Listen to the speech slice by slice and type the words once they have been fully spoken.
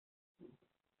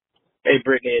Hey,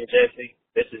 Brittany and Jesse.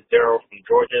 This is Daryl from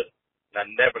Georgia. And I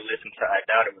never listen to I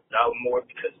Doubt It with Dollamore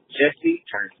because Jesse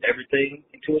turns everything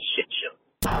into a shit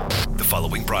show. The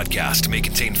following broadcast may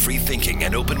contain free thinking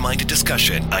and open-minded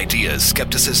discussion, ideas,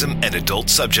 skepticism, and adult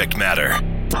subject matter.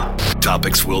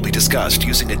 Topics will be discussed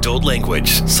using adult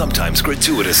language, sometimes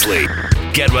gratuitously.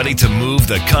 Get ready to move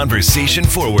the conversation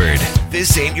forward.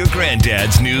 This ain't your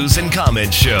granddad's news and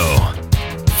comment show.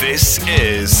 This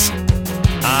is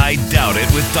I Doubt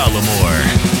It with Dollamore.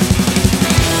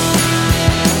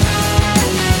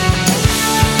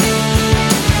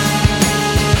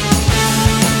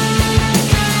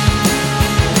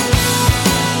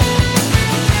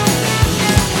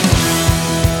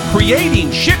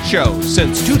 Creating shit shows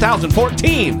since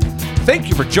 2014. Thank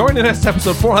you for joining us,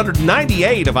 episode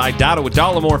 498 of I Doubt It with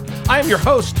Dollamore. I am your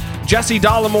host, Jesse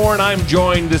Dollamore, and I'm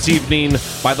joined this evening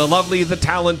by the lovely, the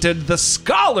talented, the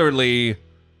scholarly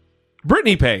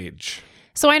Brittany Page.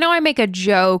 So I know I make a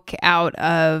joke out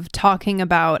of talking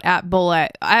about at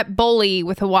Bully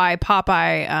with a Y,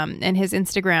 Popeye, and his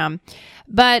Instagram.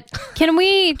 But can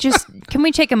we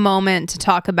take a moment to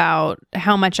talk about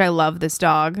how much I love this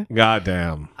dog?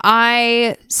 Goddamn.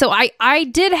 I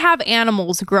did have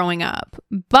animals growing up,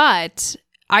 but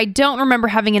I don't remember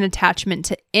having an attachment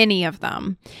to any of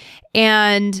them.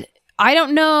 And I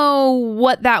don't know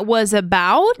what that was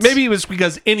about. Maybe it was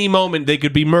because any moment they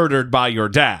could be murdered by your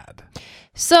dad.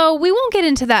 So we won't get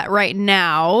into that right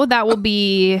now. That will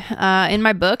be in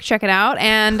my book. Check it out.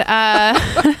 And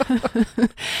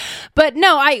but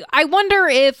no, I wonder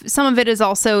if some of it is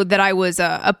also that I was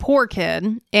a poor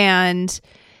kid and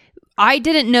I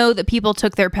didn't know that people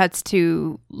took their pets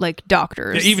to like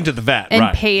doctors, even to the vet, and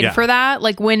right, paid for that.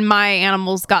 Like when my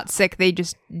animals got sick, they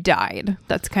just died.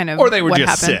 That's kind of or they were what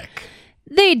just happened. sick.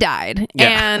 They died,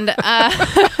 and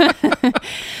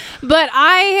but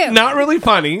not really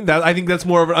funny. I think that's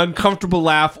more of an uncomfortable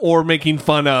laugh or making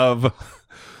fun of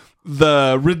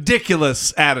the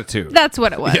ridiculous attitude. That's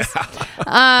what it was. Yeah.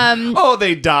 Oh,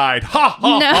 they died. Ha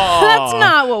ha. No, ha. that's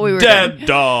not what we were doing. Dead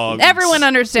dogs. Everyone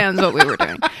understands what we were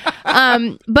doing.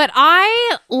 But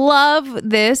I love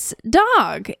this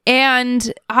dog,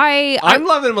 and I'm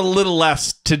loving him a little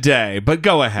less today. But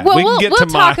go ahead. Well, we'll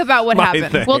talk about what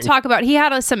happened. Thing. We'll talk about he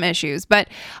had some issues, but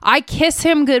I kiss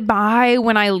him goodbye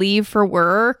when I leave for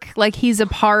work. Like he's a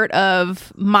part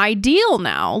of my deal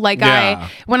now. Like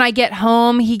when I get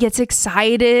home, he gets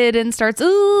excited and starts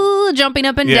jumping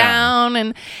up and down,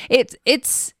 and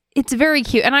it's very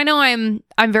cute. And I know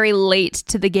I'm very late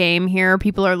to the game here.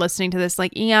 People are listening to this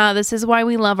like, yeah, this is why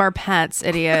we love our pets,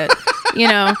 idiot. You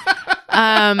know.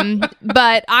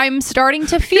 But I'm starting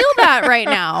to feel that right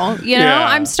now. You know,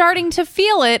 I'm starting to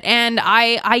feel it, and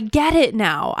I get it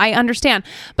now. I understand.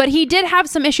 But he did have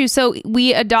some issues, so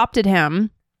we adopted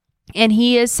him. And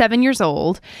he is 7 years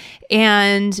old,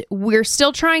 and we're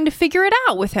still trying to figure it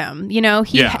out with him. You know,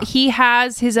 he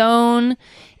has his own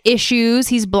issues.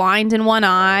 He's blind in one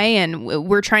eye, and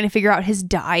we're trying to figure out his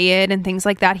diet and things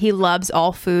like that. He loves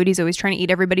all food. He's always trying to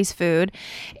eat everybody's food.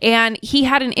 And he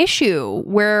had an issue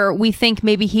where we think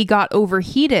maybe he got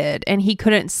overheated and he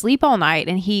couldn't sleep all night,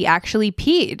 and he actually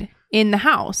peed in the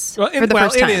house for the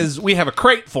first time. We have a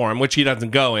crate for him, which he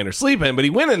doesn't go in or sleep in, but he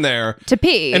went in there to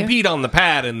pee and peed on the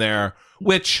pad in there,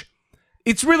 which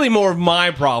it's really more of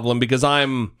my problem because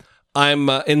I'm kind of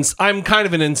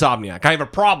an insomniac. I have a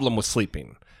problem with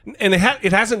sleeping, and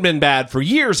it hasn't been bad for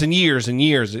years and years and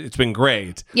years. It's been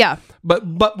great. Yeah, but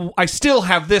I still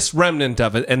have this remnant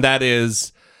of it, and that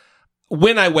is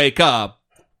when I wake up,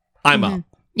 I'm up.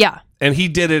 Yeah, and he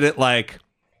did it at like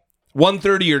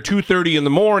 1:30 or 2:30 in the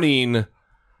morning,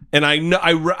 and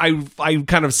I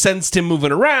kind of sensed him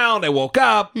moving around. I woke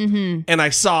up and I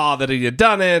saw that he had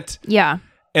done it. Yeah.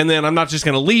 And then I'm not just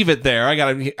going to leave it there.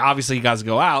 Obviously he got to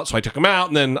go out, so I took him out,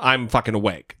 and then I'm fucking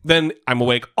awake. Then I'm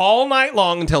awake all night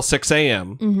long until 6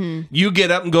 a.m. You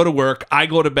get up and go to work. I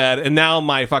go to bed, and now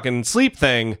my fucking sleep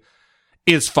thing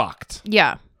is fucked.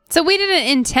 Yeah. So we didn't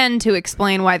intend to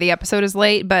explain why the episode is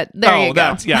late, but there you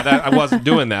go. I wasn't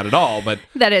doing that at all. But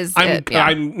that is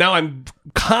I'm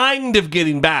kind of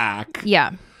getting back.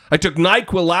 Yeah. I took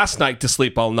NyQuil last night to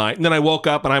sleep all night, and then I woke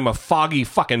up and I'm a foggy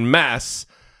fucking mess.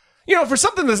 You know, for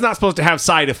something that's not supposed to have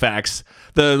side effects,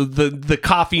 the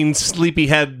caffeine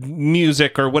sleepyhead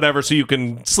music or whatever, so you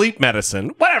can sleep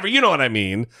medicine, whatever. You know what I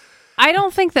mean? I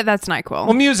don't think that's NyQuil.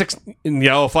 Well, music's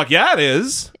fuck yeah, it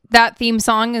is. That theme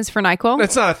song is for NyQuil?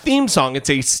 It's not a theme song. It's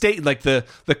a state, like the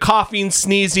coughing,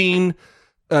 sneezing,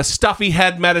 stuffy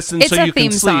head medicine It's so a you can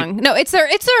theme sleep. song. No, it's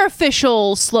their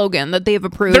official slogan that they've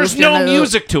approved. There's no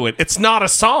music to it. It's not a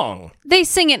song. They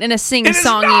sing it in a It is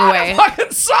sing-songy not way. a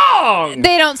fucking song.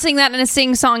 They don't sing that in a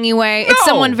sing-songy way. It's No.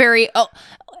 someone very...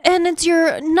 and it's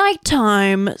your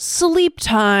nighttime, sleep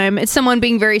time. It's someone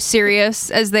being very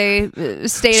serious as they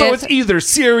state So it. it's either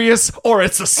serious or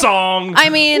it's a song. I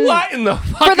mean, what in the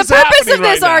fuck for the is purpose happening of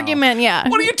this right now? argument, yeah.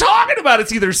 What are you talking about?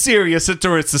 It's either serious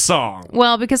or it's a song.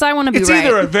 Well, because I want to be It's right.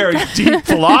 either a very deep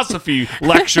philosophy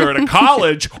lecture at a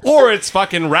college or it's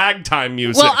fucking ragtime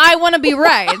music. Well, I want to be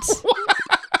right.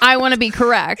 I want to be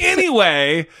correct.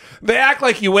 Anyway, they act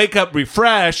like you wake up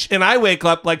refreshed, and I wake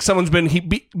up like someone's been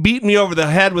beating me over the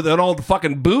head with an old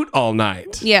fucking boot all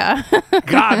night. Yeah.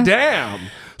 God damn.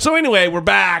 So anyway, we're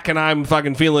back, and I'm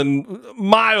fucking feeling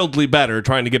mildly better,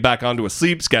 trying to get back onto a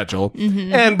sleep schedule.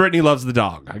 Mm-hmm. And Brittany loves the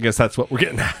dog. I guess that's what we're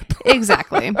getting at.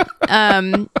 Exactly.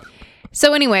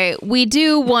 So anyway, we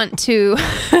do want to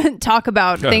talk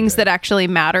about things that actually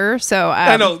matter. So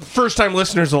I know first-time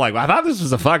listeners are like, I thought this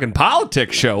was a fucking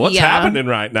politics show. What's happening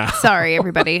right now? Sorry,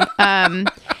 everybody.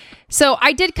 So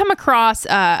I did come across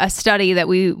a study that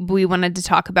we wanted to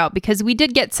talk about because we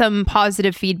did get some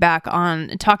positive feedback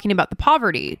on talking about the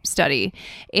poverty study,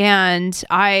 and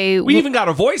We even got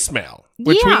a voicemail,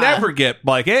 which we never get.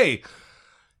 Like, hey,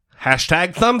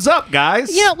 hashtag thumbs up,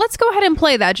 guys. You know, let's go ahead and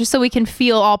play that just so we can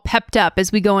feel all pepped up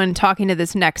as we go in talking to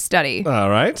this next study. All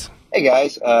right. Hey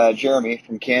guys, Jeremy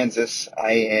from Kansas.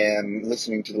 I am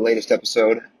listening to the latest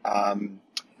episode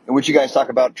in which you guys talk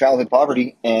about childhood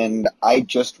poverty, and I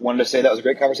just wanted to say that was a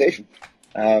great conversation.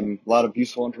 A lot of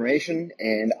useful information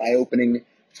and eye-opening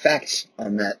facts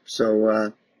on that.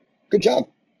 So, good job.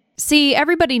 See,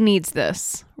 everybody needs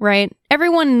this, right?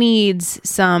 Everyone needs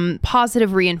some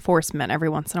positive reinforcement every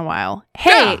once in a while.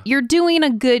 Hey, you're doing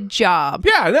a good job.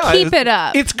 Yeah, no, Keep it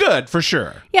up. It's good for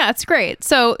sure. Yeah, it's great.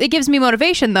 So it gives me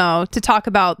motivation, though, to talk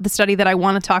about the study that I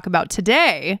want to talk about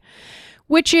today,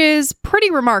 which is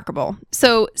pretty remarkable.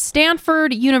 So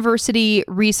Stanford University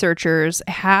researchers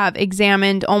have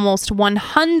examined almost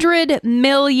 100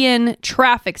 million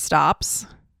traffic stops.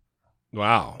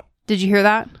 Wow. Did you hear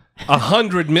that?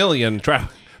 100 million.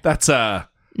 That's a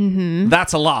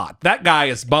lot. That guy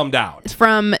is bummed out.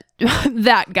 From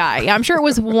that guy. I'm sure it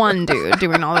was one dude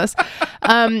doing all this.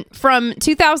 From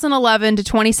 2011 to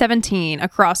 2017,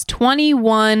 across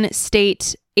 21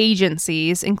 state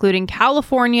agencies, including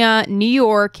California, New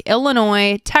York,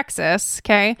 Illinois, Texas,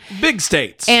 okay? Big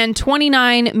states. And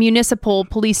 29 municipal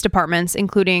police departments,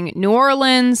 including New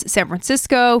Orleans, San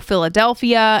Francisco,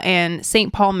 Philadelphia, and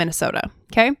St. Paul, Minnesota,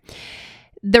 okay?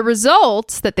 The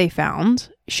results that they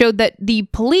found showed that the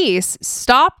police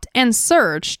stopped and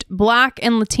searched Black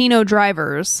and Latino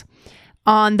drivers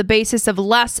on the basis of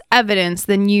less evidence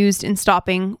than used in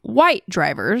stopping white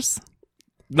drivers.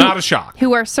 Not a shock.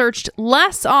 Who are searched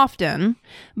less often,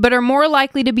 but are more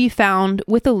likely to be found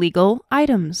with illegal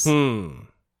items.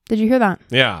 Did you hear that?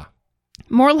 Yeah.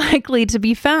 More likely to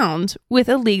be found with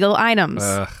illegal items.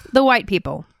 The white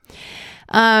people.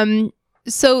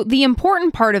 So the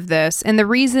important part of this, and the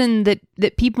reason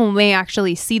that people may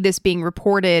actually see this being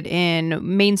reported in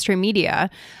mainstream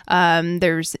media,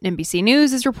 there's NBC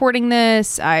News is reporting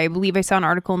this. I believe I saw an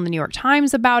article in the New York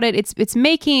Times about it. It's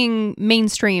making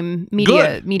mainstream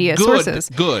media sources.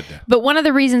 Good. But one of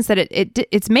the reasons that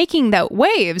it's making that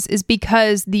waves is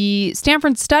because the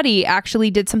Stanford study actually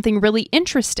did something really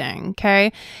interesting.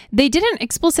 Okay, they didn't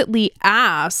explicitly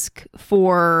ask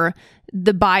for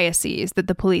the biases that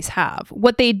the police have.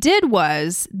 What they did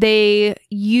was they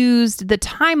used the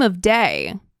time of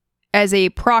day as a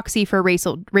proxy for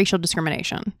racial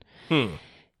discrimination.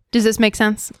 Does this make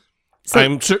sense? So,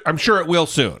 I'm sure it will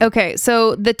soon. Okay,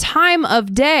 so the time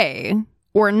of day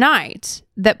or night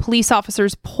that police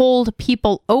officers pulled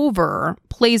people over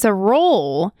plays a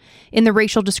role in the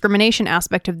racial discrimination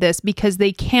aspect of this because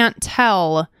they can't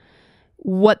tell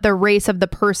what the race of the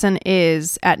person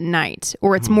is at night,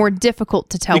 or it's more difficult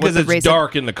to tell because what the race it's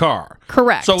dark in the car.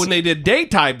 Correct. So when they did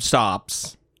daytime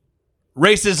stops,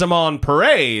 racism on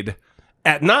parade,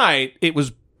 at night it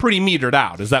was pretty metered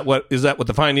out. Is that what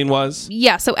the finding was?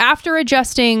 Yeah, so after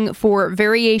adjusting for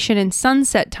variation in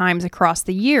sunset times across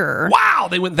the year. Wow,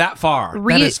 they went that far.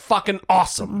 That is fucking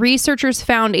awesome. Researchers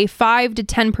found a 5 to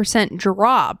 10%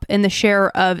 drop in the share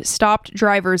of stopped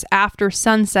drivers after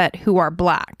sunset who are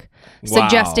Black.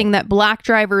 Suggesting that Black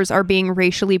drivers are being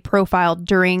racially profiled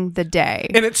during the day.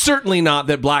 And it's certainly not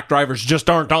that Black drivers just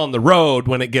aren't on the road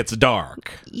when it gets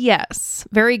dark. Yes.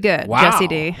 Very good, wow. Jesse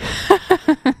D.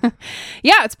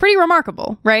 Yeah, it's pretty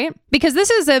remarkable, right? Because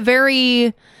this is a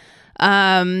very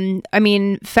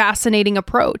fascinating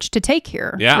approach to take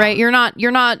here. Yeah. Right. You're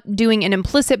not doing an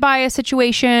implicit bias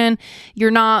situation.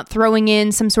 You're not throwing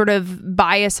in some sort of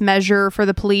bias measure for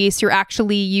the police. You're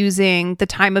actually using the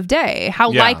time of day.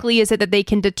 How likely is it that they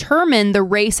can determine the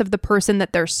race of the person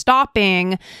that they're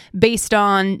stopping based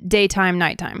on daytime,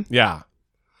 nighttime? Yeah.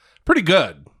 Pretty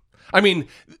good. I mean,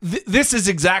 this is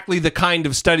exactly the kind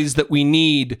of studies that we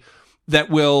need that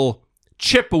will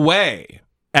chip away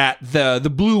at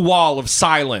the blue wall of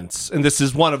silence. And this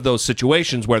is one of those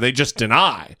situations where they just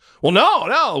deny. Well,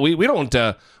 no, we don't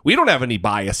have any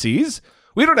biases.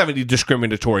 We don't have any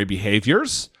discriminatory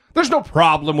behaviors. There's no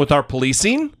problem with our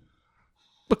policing.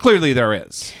 But clearly there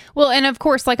is. Well, and of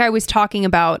course, like I was talking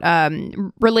about,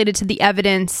 related to the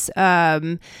evidence.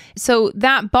 So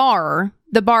that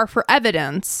the bar for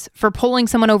evidence for pulling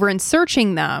someone over and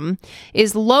searching them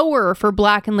is lower for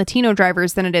Black and Latino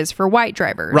drivers than it is for white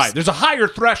drivers. Right. There's a higher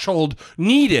threshold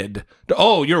needed.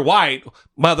 You're white.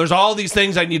 Well, there's all these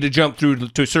things I need to jump through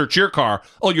to search your car.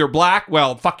 Oh, you're Black?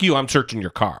 Well, fuck you. I'm searching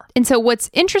your car. And so what's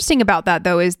interesting about that,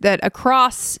 though, is that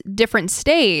across different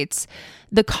states,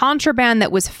 the contraband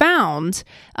that was found,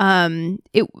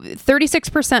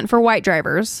 36% for white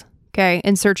drivers, okay,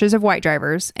 in searches of white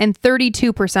drivers, and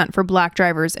 32% for Black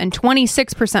drivers, and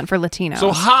 26% for Latinos.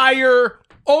 So higher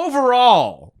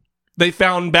overall, they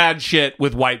found bad shit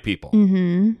with white people.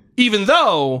 Mm-hmm. Even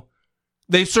though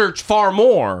they searched far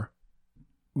more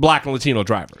Black and Latino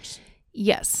drivers.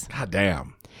 Yes. God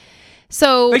damn.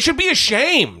 So they should be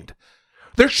ashamed.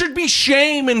 There should be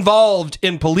shame involved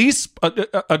in police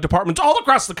departments all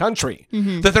across the country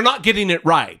that they're not getting it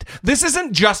right. This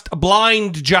isn't just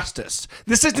blind justice.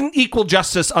 This isn't equal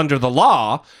justice under the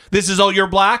law. This is, you're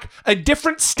Black. A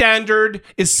different standard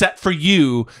is set for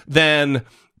you than,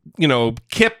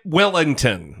 Kip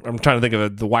Wellington. I'm trying to think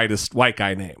of the whitest white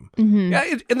guy name. Mm-hmm.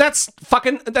 Yeah, and that's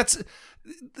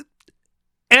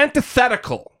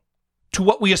antithetical to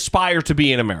what we aspire to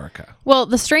be in America. Well,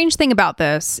 the strange thing about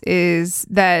this is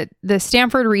that the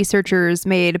Stanford researchers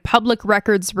made public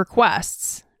records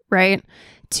requests, right,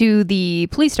 to the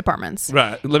police departments.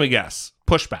 Right. Let me guess.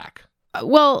 Pushback.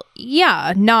 Well,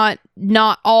 yeah, not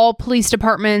all police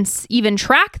departments even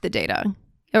track the data.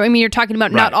 I mean, you're talking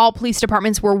about not all police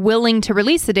departments were willing to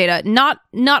release the data. Not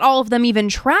all of them even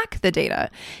track the data.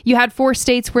 You had 4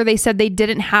 states where they said they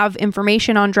didn't have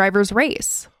information on drivers'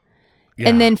 race. Yeah.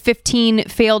 And then 15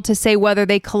 failed to say whether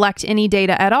they collect any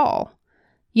data at all.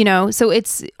 So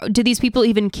do these people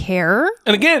even care?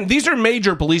 And again, these are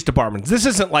major police departments. This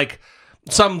isn't like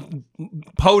some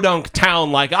podunk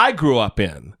town like I grew up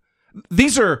in.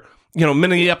 These are,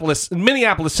 Minneapolis,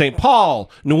 St.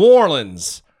 Paul, New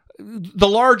Orleans, the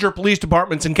larger police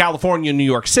departments in California and New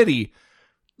York City.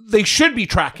 They should be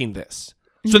tracking this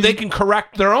so they can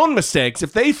correct their own mistakes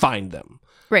if they find them.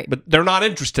 Right. But they're not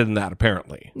interested in that,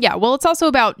 apparently. Yeah. Well, it's also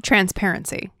about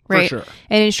transparency, right? For sure.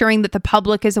 And ensuring that the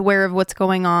public is aware of what's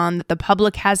going on, that the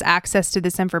public has access to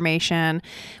this information.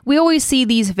 We always see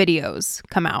these videos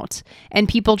come out and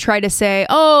people try to say,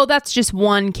 oh, that's just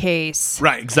one case.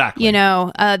 Right. Exactly.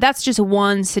 That's just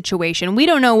one situation. We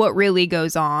don't know what really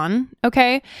goes on.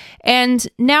 Okay. And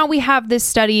now we have this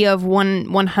study of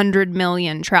 100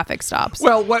 million traffic stops.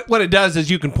 Well, what it does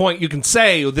is you can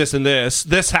say this and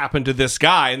this happened to this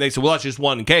guy. And they say, well, that's just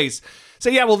one case.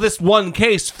 Say, yeah, well, this one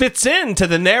case fits into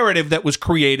the narrative that was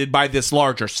created by this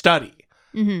larger study.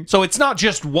 Mm-hmm. So it's not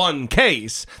just one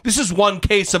case. This is one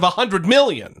case of 100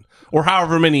 million or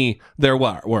however many there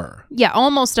were. Yeah,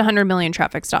 almost 100 million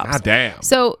traffic stops. God damn.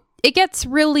 So it gets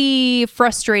really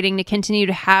frustrating to continue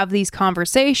to have these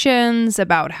conversations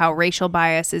about how racial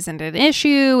bias isn't an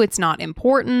issue. It's not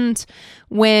important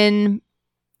when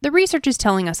the research is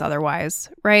telling us otherwise,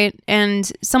 right?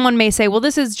 And someone may say, well,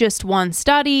 this is just one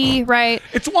study, right?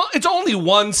 It's only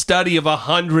one study of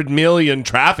 100 million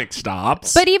traffic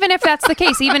stops. But even if that's the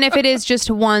case, even if it is just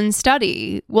one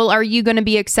study, well, are you going to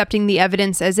be accepting the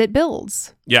evidence as it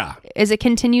builds? Yeah. As it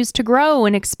continues to grow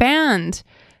and expand,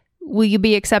 will you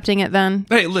be accepting it then?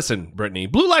 Hey, listen, Brittany,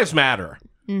 Blue Lives Matter.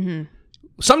 Mm-hmm.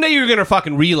 Someday you're going to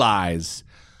fucking realize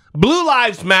Blue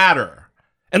Lives Matter.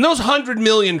 And those 100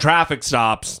 million traffic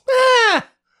stops,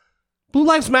 Blue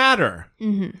Lives Matter.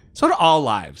 Mm-hmm. So do all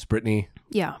lives, Brittany.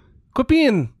 Yeah. Quit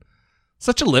being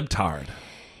such a libtard.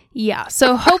 Yeah.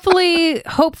 So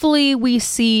hopefully we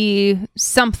see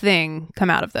something come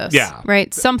out of this. Yeah.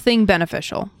 Right? Something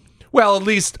beneficial. Well, at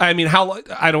least, I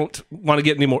don't want to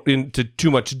get any more into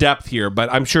too much depth here, but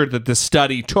I'm sure that this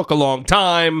study took a long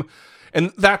time,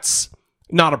 and that's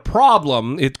not a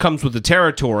problem. It comes with the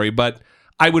territory, but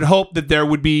I would hope that there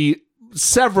would be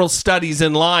several studies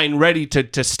in line ready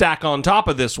to stack on top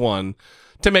of this one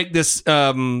to make this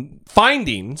the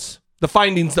findings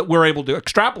that we're able to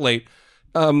extrapolate,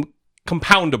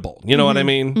 compoundable. You know what I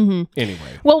mean? Mm-hmm.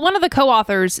 Anyway. Well, one of the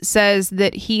co-authors says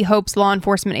that he hopes law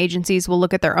enforcement agencies will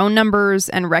look at their own numbers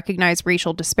and recognize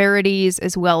racial disparities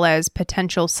as well as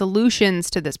potential solutions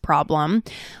to this problem.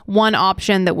 One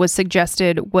option that was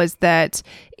suggested was that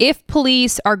if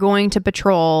police are going to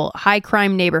patrol high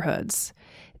crime neighborhoods,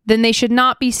 then they should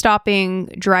not be stopping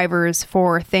drivers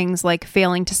for things like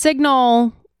failing to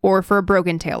signal or for a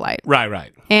broken taillight.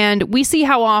 Right. And we see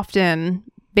how often,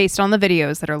 based on the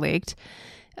videos that are leaked,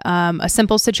 a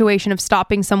simple situation of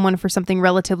stopping someone for something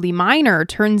relatively minor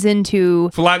turns into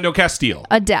Philando Castile.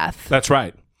 a death. That's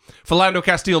right. Philando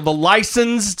Castile, the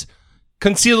licensed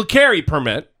concealed carry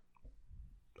permit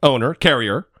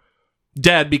carrier,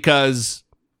 dead because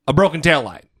a broken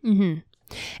taillight. Mm-hmm.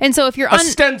 And so if you're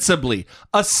ostensibly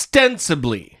a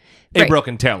right.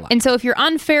 broken taillight. And so if you're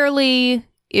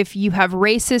if you have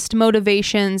racist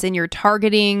motivations and you're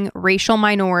targeting racial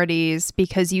minorities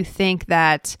because you think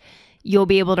that you'll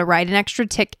be able to write an extra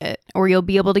ticket or you'll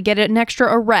be able to get an extra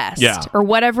arrest or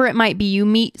whatever it might be, you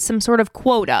meet some sort of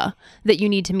quota that you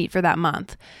need to meet for that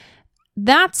month.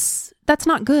 That's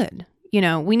not good.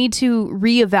 We need to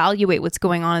reevaluate what's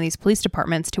going on in these police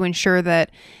departments to ensure that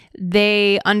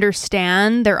they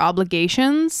understand their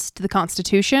obligations to the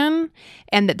Constitution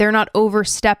and that they're not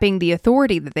overstepping the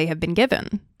authority that they have been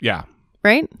given. Yeah.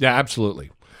 Right? Yeah,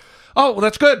 absolutely. Oh, well,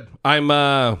 that's good. I'm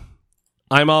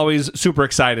always super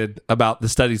excited about the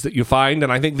studies that you find,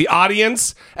 and I think the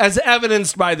audience, as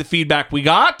evidenced by the feedback we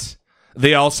got,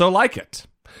 they also like it.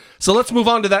 So let's move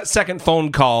on to that second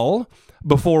phone call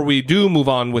before we do move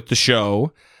on with the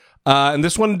show. And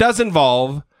this one does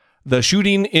involve the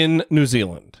shooting in New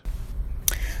Zealand.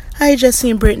 Hi, Jesse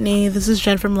and Brittany. This is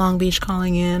Jen from Long Beach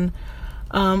calling in.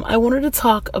 I wanted to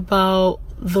talk about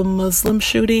the Muslim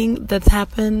shooting that's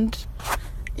happened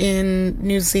in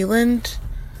New Zealand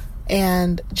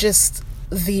and just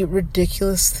the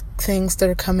ridiculous things that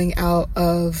are coming out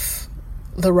of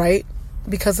the right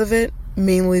because of it,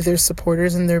 mainly their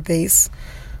supporters and their base.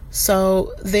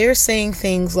 So they're saying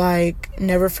things like,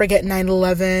 never forget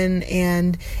 9/11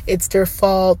 and it's their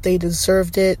fault, they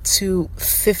deserved it, to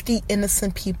 50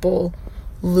 innocent people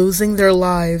losing their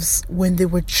lives when they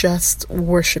were just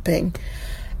worshiping.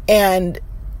 And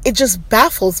it just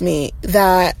baffles me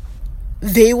that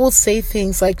they will say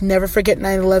things like, never forget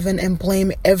 9/11 and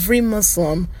blame every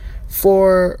Muslim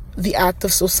for the act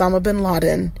of Osama bin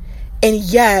Laden. And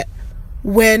yet,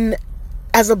 when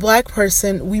as a black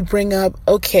person, we bring up,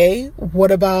 okay,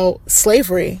 what about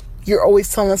slavery? You're always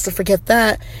telling us to forget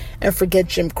that and forget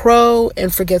Jim Crow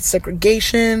and forget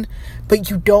segregation, but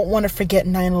you don't want to forget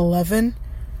 9/11.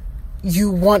 You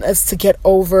want us to get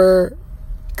over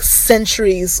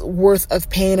centuries worth of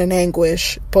pain and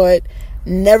anguish, but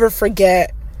never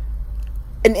forget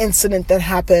an incident that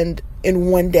happened in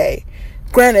one day.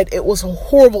 Granted, it was a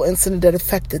horrible incident that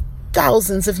affected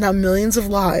thousands, if not millions of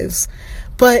lives.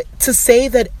 But to say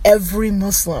that every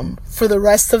Muslim for the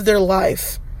rest of their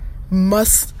life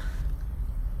must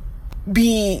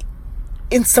be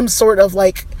in some sort of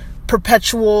like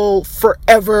perpetual,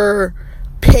 forever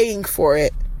paying for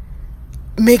it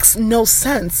makes no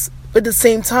sense. But at the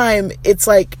same time, it's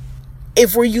like,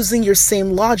 if we're using your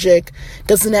same logic,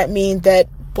 doesn't that mean that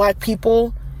black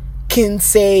people can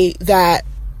say that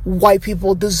white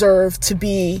people deserve to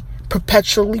be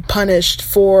perpetually punished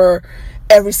for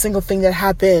every single thing that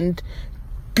happened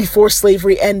before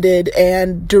slavery ended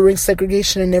and during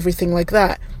segregation and everything like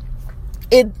that?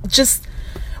 It just,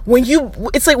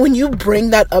 it's like when you bring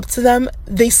that up to them,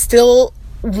 they still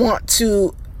want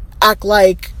to act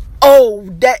like, oh,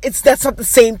 that's not the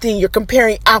same thing. You're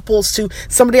comparing apples to,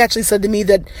 somebody actually said to me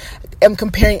that I'm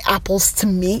comparing apples to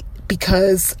meat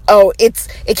because,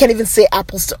 it can't even say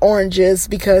apples to oranges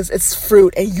because it's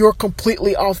fruit and you're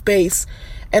completely off base.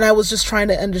 And I was just trying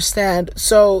to understand.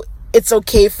 So it's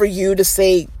okay for you to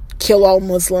say kill all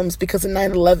Muslims because of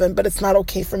 9/11, but it's not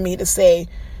okay for me to say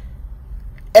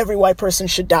every white person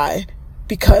should die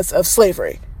because of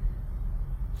slavery.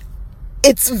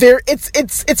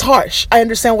 It's harsh. I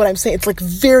understand what I'm saying. It's like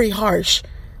very harsh.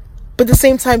 But at the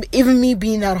same time, even me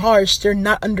being that harsh, they're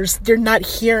not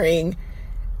hearing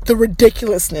the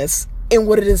ridiculousness in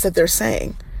what it is that they're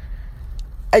saying.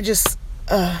 I just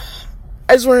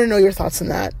want to know your thoughts on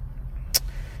that.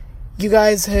 You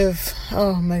guys have,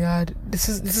 oh my God, this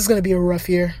is going to be a rough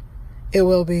year. It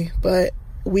will be, but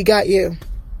we got you.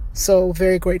 So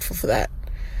very grateful for that.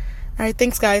 All right,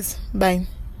 thanks guys. Bye.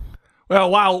 Well,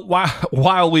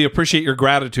 while we appreciate your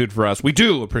gratitude for us, we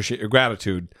do appreciate your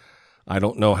gratitude. I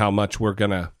don't know how much we're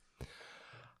gonna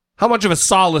how much of a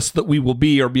solace that we will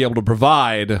be or be able to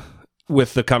provide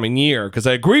with the coming year. Because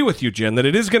I agree with you, Jen, that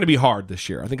it is going to be hard this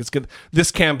year. I think it's good.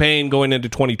 This campaign going into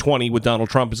 2020 with Donald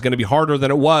Trump is going to be harder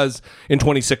than it was in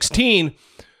 2016.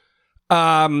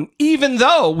 Even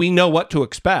though we know what to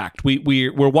expect,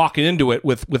 we're walking into it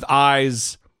with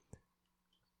eyes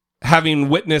having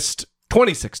witnessed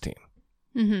 2016.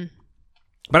 Mm-hmm.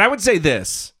 But I would say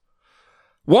this.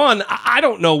 One, I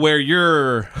don't know where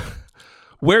you're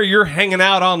hanging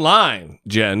out online,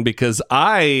 Jen, because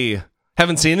I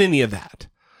haven't seen any of that.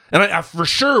 And I for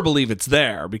sure believe it's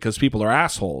there because people are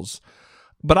assholes.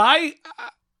 But I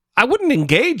wouldn't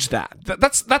engage that.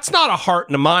 That's not a heart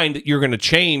and a mind that you're going to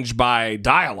change by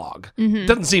dialogue. Mm-hmm.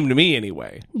 Doesn't seem to me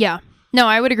anyway. Yeah. No,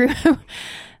 I would agree.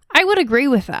 I would agree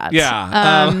with that.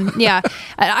 Yeah. Yeah.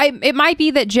 It might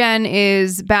be that Jen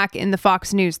is back in the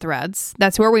Fox News threads.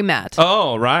 That's where we met.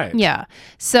 Oh, right. Yeah.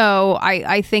 So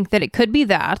I think that it could be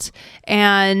that.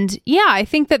 And yeah, I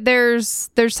think that there's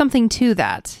something to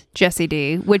that, Jesse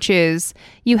D, which is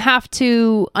you have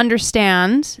to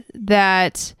understand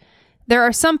that there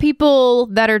are some people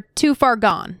that are too far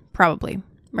gone, probably.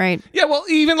 Right. Yeah, well,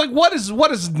 even like what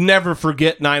is never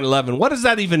forget 9/11? What does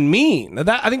that even mean?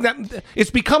 I think that it's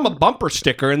become a bumper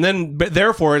sticker, and then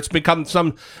therefore it's become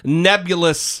some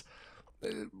nebulous.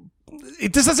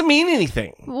 It just doesn't mean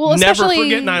anything. Well, never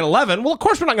forget 9/11. Well, of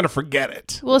course we're not going to forget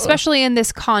it. Well, especially in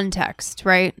this context,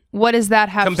 right? What does that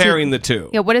have? Comparing the two.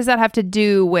 Yeah. What does that have to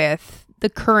do with the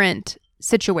current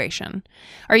situation?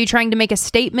 Are you trying to make a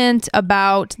statement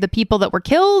about the people that were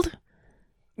killed?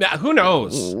 Now, who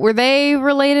knows? Were they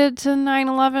related to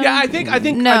 9/11? Yeah, I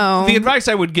think no. The advice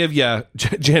I would give you,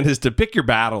 Jen, is to pick your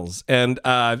battles. And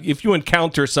if you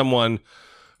encounter someone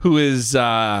who is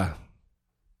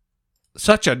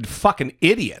such a fucking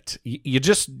idiot,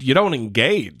 you don't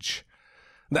engage.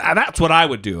 That's what I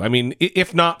would do. I mean,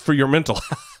 if not for your mental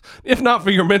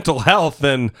health,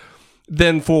 then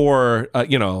for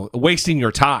wasting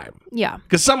your time. Yeah.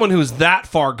 Because someone who's that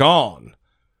far gone,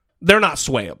 they're not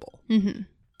swayable. Mm-hmm.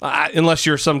 Unless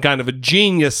you're some kind of a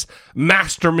genius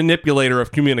master manipulator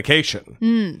of communication.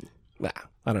 Nah,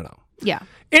 I don't know. Yeah.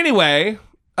 Anyway,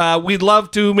 we'd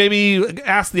love to maybe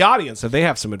ask the audience if they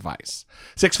have some advice.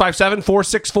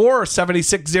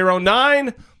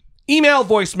 657-464-7609. Email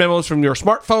voice memos from your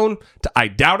smartphone to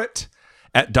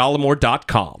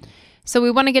idoughtit@dollamore.com. So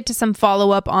we want to get to some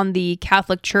follow-up on the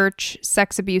Catholic Church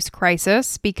sex abuse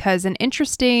crisis because an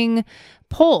interesting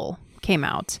poll came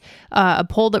out, a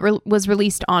poll that was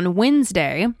released on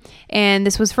Wednesday, and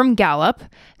this was from Gallup.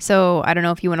 So I don't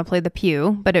know if you want to play the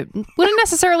pew, but it wouldn't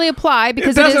necessarily apply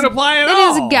because it doesn't apply at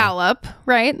all. It is Gallup,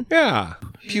 right? Yeah.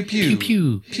 Pew, pew,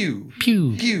 pew, pew,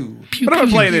 pew, pew, pew. But I'm going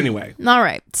to play it anyway. All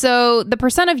right. So the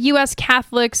percent of U.S.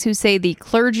 Catholics who say the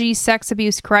clergy sex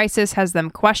abuse crisis has them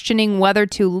questioning whether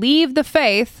to leave the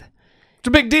faith. It's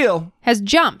a big deal. Has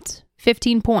jumped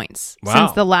 15 points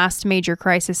since the last major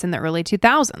crisis in the early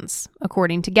 2000s,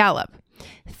 according to Gallup.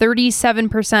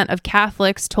 37% of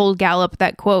Catholics told Gallup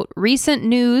that, quote, recent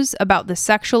news about the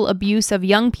sexual abuse of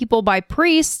young people by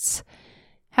priests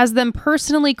has them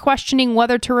personally questioning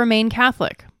whether to remain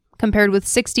Catholic, compared with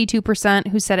 62%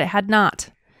 who said it had not.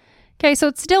 Okay, so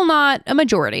it's still not a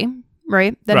majority,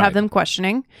 right, that have them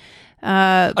questioning.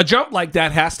 A jump like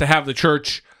that has to have the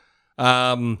church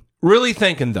really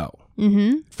thinking, though.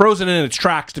 Mm-hmm. Frozen in its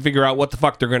tracks to figure out what the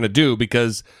fuck they're going to do,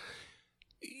 because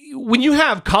when you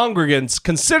have congregants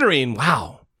considering,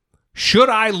 wow, should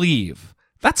I leave?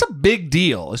 That's a big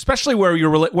deal, especially where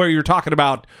you're talking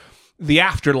about the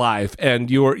afterlife and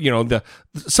the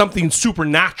something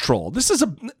supernatural. Because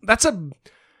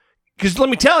let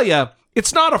me tell you,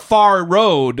 it's not a far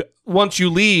road once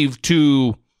you leave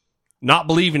to not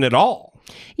believing at all.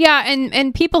 Yeah,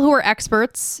 and people who are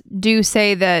experts do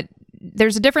say that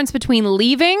there's a difference between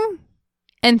leaving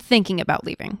and thinking about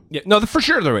leaving. Yeah, no, for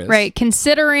sure there is. Right,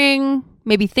 considering,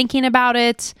 maybe thinking about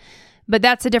it, but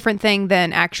that's a different thing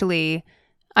than actually,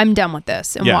 I'm done with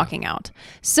this and walking out.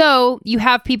 So you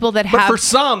have people that have... But for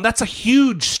some, that's a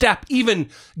huge step. Even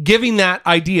giving that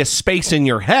idea space in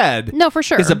your head... No, for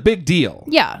sure. ...is a big deal.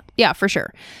 Yeah, for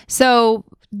sure. So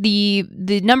the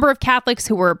number of Catholics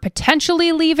who were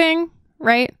potentially leaving,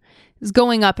 right, is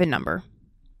going up in number.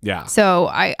 Yeah. So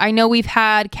I know we've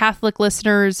had Catholic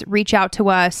listeners reach out to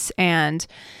us and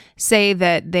say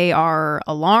that they are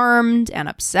alarmed and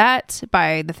upset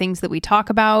by the things that we talk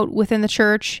about within the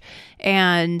church.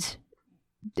 And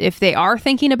if they are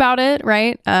thinking about it,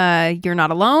 right, you're not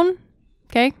alone.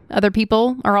 Okay. Other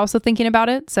people are also thinking about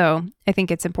it. So I think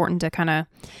it's important to kind of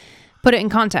put it in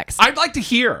context. I'd like to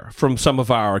hear from some of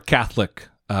our Catholic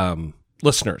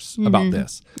listeners about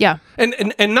this. Yeah.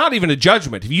 And not even a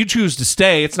judgment. If you choose to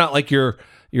stay, it's not like you're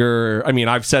I mean,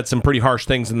 I've said some pretty harsh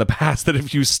things in the past that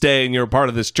if you stay and you're a part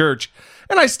of this church,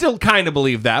 and I still kind of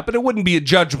believe that, but it wouldn't be a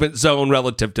judgment zone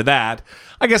relative to that.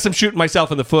 I guess I'm shooting myself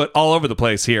in the foot all over the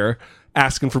place here,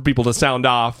 asking for people to sound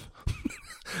off,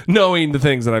 knowing the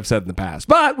things that I've said in the past.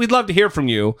 But we'd love to hear from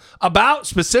you about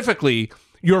specifically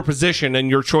your position and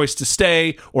your choice to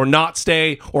stay or not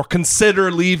stay or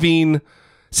consider leaving.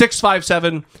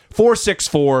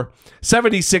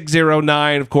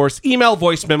 657-464-7609. Of course, email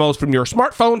voice memos from your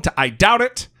smartphone to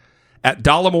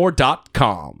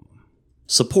idoughtit@dollamore.com.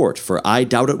 Support for I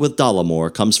Doubt It with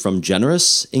Dollamore comes from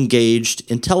generous, engaged,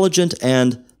 intelligent,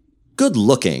 and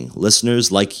good-looking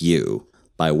listeners like you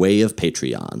by way of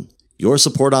Patreon. Your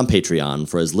support on Patreon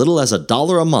for as little as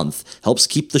 $1 a month helps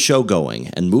keep the show going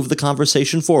and move the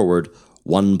conversation forward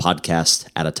one podcast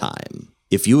at a time.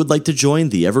 If you would like to join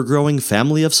the ever-growing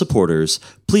family of supporters,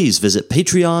 please visit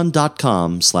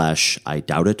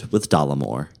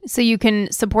patreon.com/IDoubtItWithDollamore. So you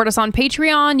can support us on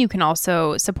Patreon. You can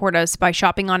also support us by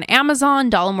shopping on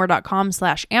Amazon,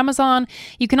 dollamore.com/Amazon.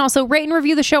 You can also rate and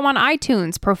review the show on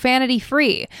iTunes, profanity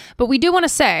free. But we do want to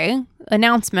say,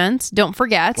 announcement, don't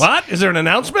forget. What? Is there an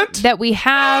announcement? That we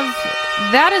have,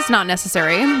 that is not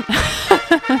necessary.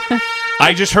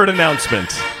 I just heard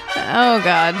announcement. Oh,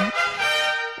 God.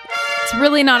 It's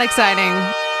really not exciting.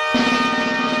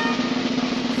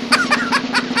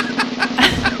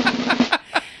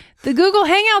 The Google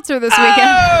Hangouts are this weekend.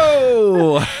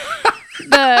 Oh!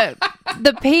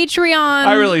 the Patreon.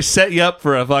 I really set you up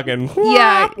for a fucking...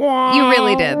 Yeah, you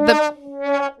really did.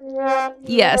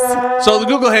 Yes. So the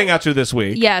Google Hangouts are this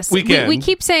week. Yes. Weekend. We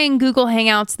keep saying Google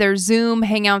Hangouts. They're Zoom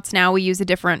Hangouts now. We use a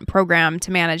different program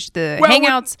to manage the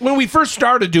Hangouts. When we first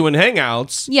started doing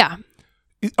Hangouts... Yeah.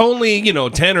 Only,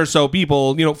 10 or so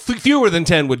people, fewer than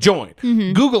 10 would join.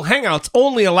 Mm-hmm. Google Hangouts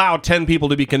only allow 10 people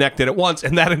to be connected at once,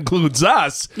 and that includes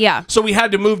us. Yeah. So we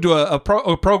had to move to a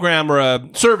program or a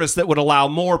service that would allow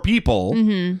more people,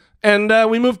 and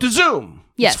we moved to Zoom.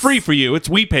 Yes. It's free for you.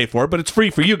 We pay for it, but it's free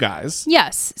for you guys.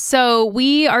 Yes. So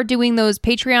we are doing those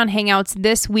Patreon Hangouts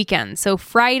this weekend. So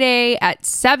Friday at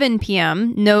 7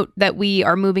 p.m., note that we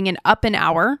are moving it up an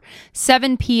hour,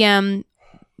 7 p.m.,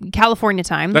 California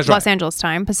time, That's Los right. Angeles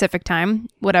time, Pacific time,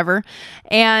 whatever.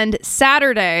 And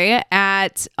Saturday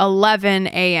at 11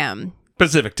 a.m.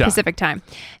 Pacific time.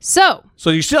 So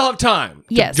you still have time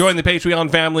to Yes. join the Patreon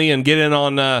family and get in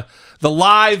on the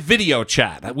live video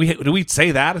chat. Do we say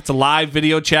that? It's a live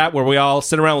video chat where we all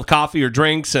sit around with coffee or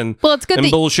drinks and, it's good and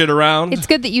that, bullshit around. It's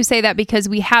good that you say that because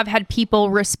we have had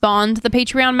people respond to the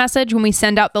Patreon message when we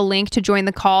send out the link to join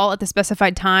the call at the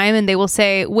specified time, and they will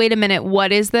say, wait a minute,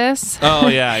 what is this? Oh,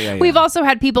 yeah. We've also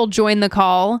had people join the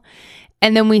call,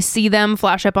 and then we see them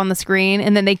flash up on the screen,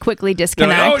 and then they quickly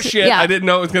disconnect. Like, oh, shit, Yeah. I didn't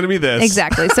know it was going to be this.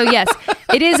 Exactly. So, yes,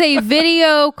 it is a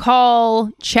video call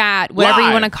chat, whatever you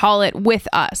Live. want to call it, with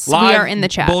us. Live we are in the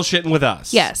chat. bullshitting with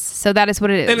us. Yes. So that is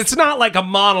what it is. And it's not like a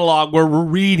monologue where we're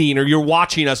reading or you're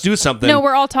watching us do something. No,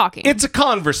 we're all talking. It's a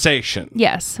conversation.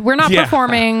 Yes. We're not Yeah.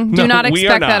 performing. No, Do not we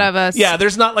are expect not. that of us. Yeah,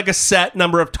 there's not like a set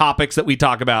number of topics that we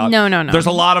talk about. No. There's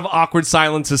a lot of awkward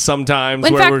silences sometimes.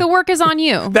 In where fact, we're- the work is on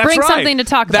you. That's Bring right. something to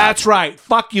talk about. That's right.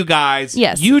 Fuck you guys.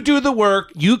 Yes. You do the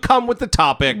work. You come with the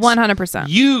topics. 100%.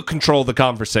 You control the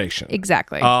conversation.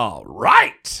 Exactly. All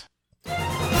right.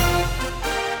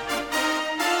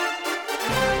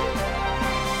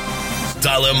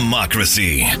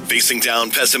 Dollamocracy. Facing down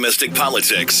pessimistic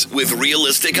politics with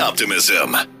realistic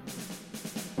optimism.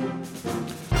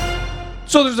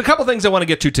 So there's a couple things I want to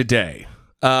get to today.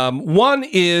 One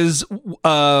is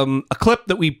a clip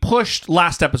that we pushed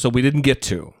last episode we didn't get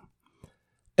to.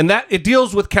 And that it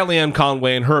deals with Kellyanne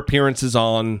Conway and her appearances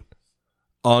on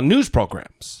news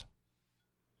programs.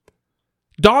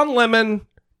 Don Lemon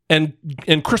and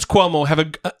Chris Cuomo have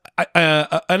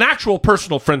an actual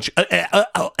personal friendship. Did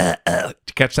you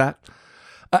catch that?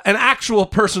 An actual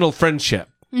personal friendship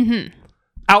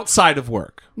outside of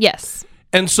work. Yes.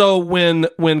 And so when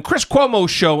Chris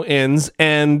Cuomo's show ends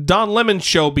and Don Lemon's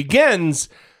show begins,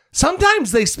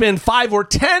 sometimes they spend 5 or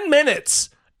 10 minutes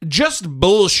just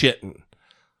bullshitting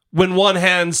when one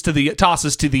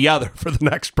tosses to the other for the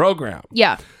next program.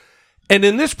 Yeah. And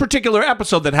in this particular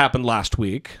episode that happened last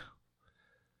week,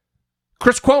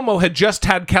 Chris Cuomo had just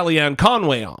had Kellyanne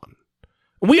Conway on.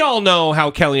 We all know how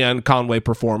Kellyanne Conway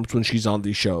performs when she's on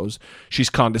these shows. She's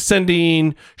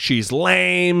condescending, she's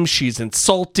lame, she's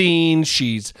insulting,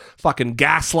 she's fucking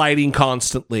gaslighting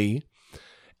constantly.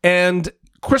 And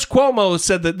Chris Cuomo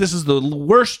said that this is the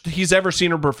worst he's ever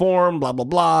seen her perform, blah, blah,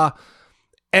 blah.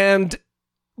 And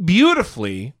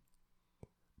beautifully,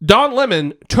 Don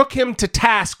Lemon took him to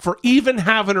task for even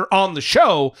having her on the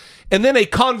show, and then a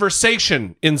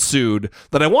conversation ensued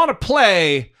that I want to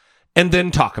play and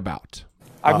then talk about.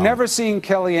 I've never seen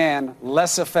Kellyanne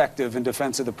less effective in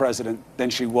defense of the president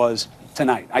than she was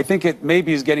tonight. I think it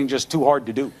maybe is getting just too hard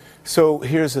to do. So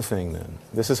here's the thing then.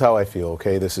 This is how I feel,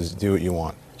 okay? This is do what you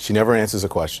want. She never answers a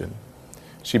question.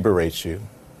 She berates you.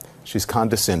 She's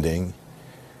condescending.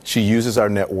 She uses our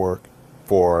network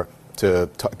to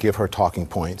give her talking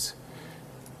points.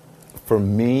 For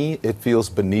me, it feels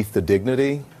beneath the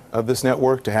dignity of this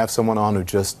network to have someone on who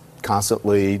just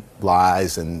constantly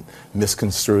lies and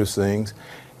misconstrues things.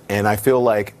 And I feel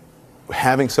like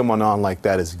having someone on like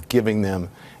that is giving them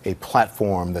a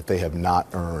platform that they have not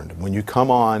earned. When you come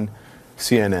on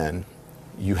CNN,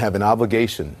 you have an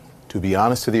obligation to be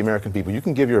honest to the American people. You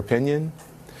can give your opinion,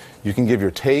 you can give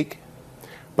your take,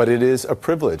 but it is a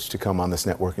privilege to come on this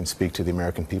network and speak to the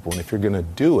American people. And if you're going to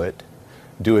do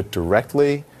it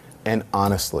directly and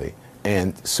honestly.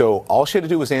 And so all she had to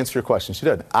do was answer your question. She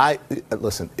did.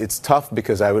 Listen, it's tough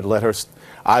because I would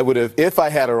have, if I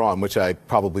had her on, which I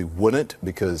probably wouldn't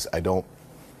because I don't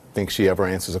think she ever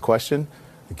answers a question,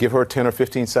 give her 10 or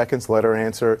 15 seconds, let her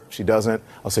answer. She doesn't,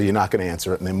 I'll say you're not going to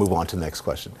answer it and then move on to the next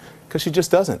question. Because she just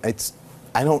doesn't.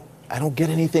 I don't get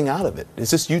anything out of it.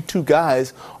 It's just you two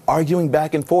guys arguing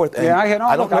back and forth, and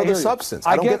I don't know the substance.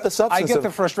 I don't get the substance. I get the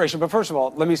frustration, but first of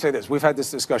all, let me say this. We've had this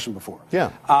discussion before.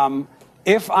 Yeah.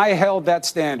 If I held that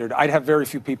standard, I'd have very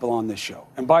few people on this show.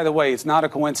 And by the way, it's not a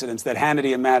coincidence that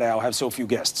Hannity and Maddow have so few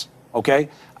guests, okay?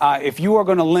 If you are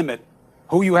going to limit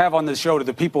who you have on this show to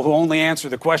the people who only answer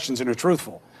the questions and are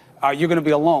truthful, you're going to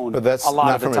be alone a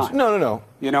lot of the time. No.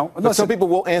 You know, but some people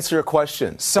will answer a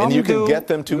question, and you can get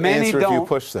them to answer if you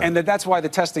push them. And that's why the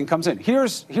testing comes in.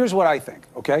 Here's what I think,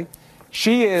 okay?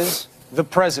 She is the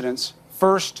president's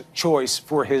first choice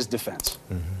for his defense.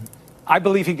 Mm-hmm. I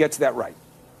believe he gets that right.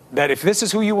 That if this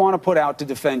is who you want to put out to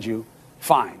defend you,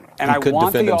 fine. And I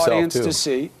want the audience to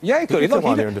see. Yeah, he could.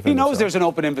 Look, he knows there's an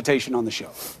open invitation on the show.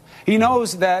 He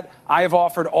knows that I have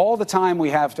offered all the time we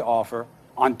have to offer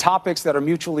on topics that are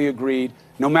mutually agreed,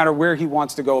 no matter where he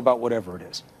wants to go about whatever it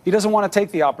is. He doesn't want to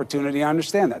take the opportunity. I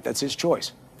understand that. That's his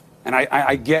choice. And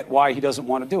I get why he doesn't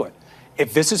want to do it.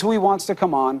 If this is who he wants to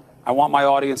come on, I want my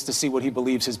audience to see what he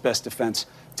believes his best defense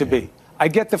to be. I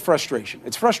get the frustration.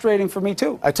 It's frustrating for me,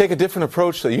 too. I take a different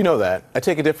approach, so you know that. I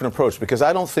take a different approach because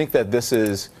I don't think that this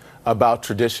is about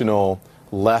traditional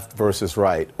left versus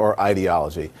right or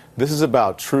ideology. This is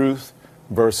about truth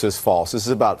versus false. This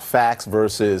is about facts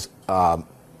versus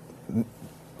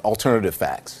alternative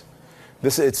facts.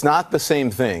 It's not the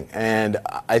same thing. And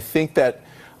I think that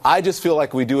I just feel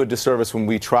like we do a disservice when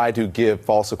we try to give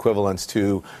false equivalence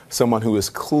to someone who is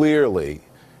clearly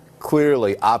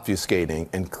obfuscating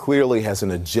and clearly has an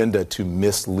agenda to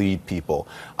mislead people.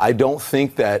 I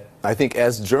think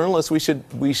as journalists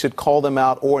we should call them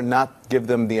out or not give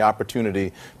them the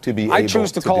opportunity to be able to do that. I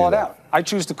choose to call it out. I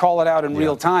choose to call it out in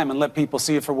real time and let people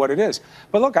see it for what it is.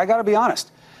 But look, I got to be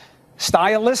honest.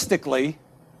 Stylistically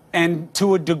and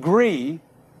to a degree,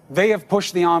 they have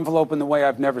pushed the envelope in the way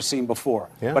I've never seen before.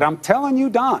 Yeah. But I'm telling you,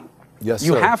 Don,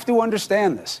 you have to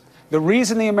understand this. The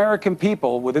reason the American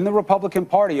people within the Republican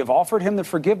Party have offered him the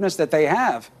forgiveness that they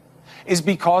have is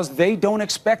because they don't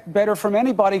expect better from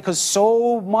anybody because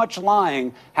so much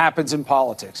lying happens in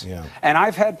politics. Yeah. And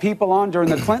I've had people on during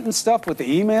the Clinton stuff with the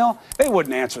email. They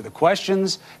wouldn't answer the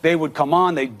questions. They would come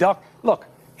on. They duck. Look,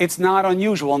 it's not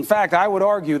unusual. In fact, I would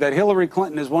argue that Hillary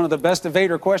Clinton is one of the best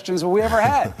evader questions we ever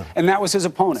had, and that was his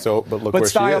opponent. But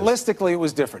stylistically, it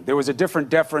was different. There was a different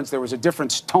deference. There was a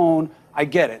different tone. I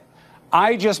get it.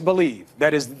 I just believe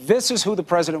that this is who the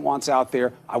president wants out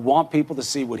there. I want people to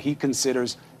see what he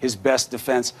considers his best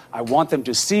defense. I want them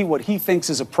to see what he thinks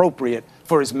is appropriate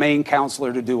for his main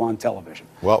counselor to do on television.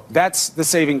 Well, that's the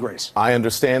saving grace. I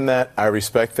understand that. I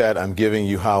respect that. I'm giving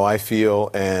you how I feel.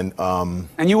 And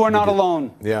you are not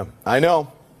alone. Yeah, I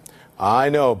know.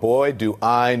 Boy, do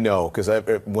I know. Because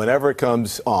whenever it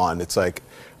comes on, it's like,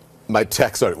 my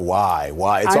texts are, why?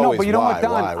 It's always but you know why, what,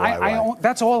 Don? why?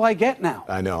 That's all I get now.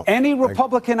 I know. Any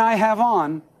Republican I have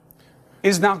on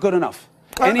is not good enough.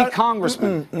 Any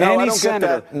congressman, any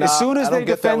senator, as soon as they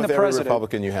defend the president. Every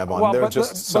Republican you have on, they're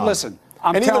just some. But listen,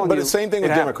 I'm telling you, but the same thing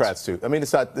with Democrats too. I mean,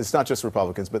 it's not just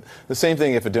Republicans, but the same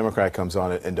thing if a Democrat comes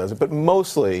on it and does it. But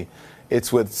mostly,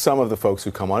 it's with some of the folks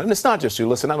who come on. And it's not just you.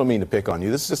 Listen, I don't mean to pick on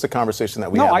you. This is just a conversation that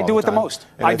we have all the time. No, I do it the most.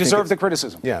 I deserve the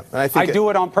criticism. Yeah. And I do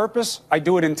it on purpose. I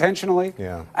do it intentionally.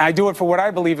 Yeah. I do it for what I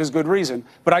believe is good reason.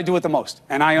 But I do it the most.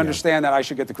 And I understand that I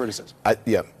should get the criticism. I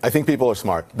think people are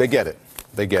smart. They get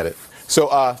it.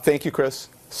 So thank you, Chris.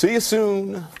 See you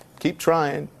soon. Keep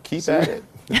trying. Keep at it.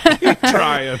 Keep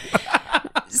trying.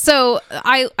 So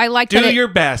I like Do that your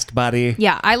best, buddy.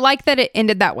 Yeah, I like that it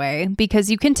ended that way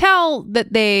because you can tell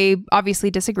that they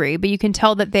obviously disagree, but you can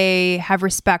tell that they have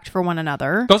respect for one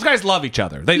another. Those guys love each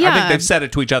other. I think they've said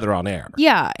it to each other on air.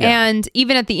 Yeah, and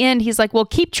even at the end, he's like, well,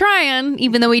 keep trying,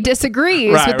 even though he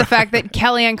disagrees with the fact that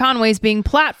Kellyanne Conway's being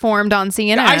platformed on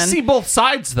CNN. Yeah, I see both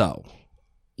sides, though.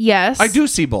 Yes. I do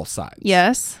see both sides.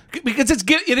 Yes. Because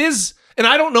it is, and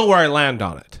I don't know where I land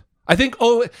on it. I think,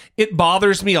 it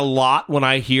bothers me a lot when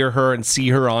I hear her and see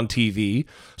her on TV.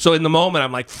 So in the moment,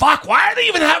 I'm like, fuck, why are they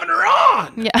even having her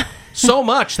on? Yeah. So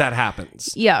much that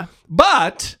happens. Yeah.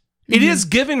 But it is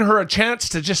giving her a chance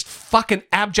to just fucking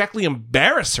abjectly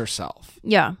embarrass herself.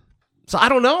 Yeah. So I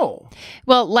don't know.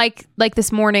 Well, like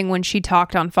this morning when she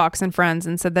talked on Fox and Friends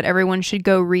and said that everyone should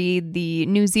go read the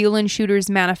New Zealand Shooters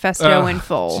Manifesto in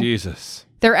full. Jesus.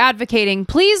 They're advocating,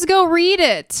 please go read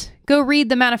it. Go read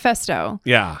the manifesto.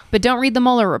 Yeah. But don't read the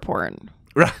Mueller report.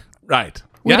 Right.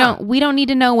 We don't need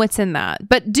to know what's in that.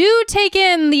 But do take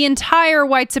in the entire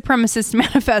white supremacist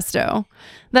manifesto.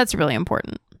 That's really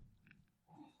important.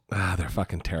 They're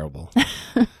fucking terrible.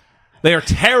 They are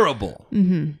terrible.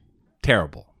 Mm-hmm.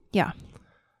 Terrible. Yeah.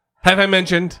 Have I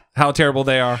mentioned how terrible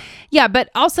they are? Yeah, but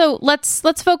also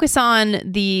let's focus on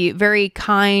the very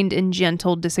kind and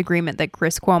gentle disagreement that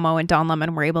Chris Cuomo and Don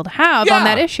Lemon were able to have on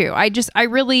that issue. I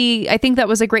think that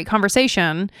was a great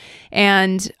conversation.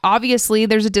 And obviously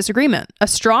there's a disagreement, a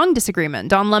strong disagreement.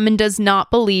 Don Lemon does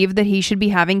not believe that he should be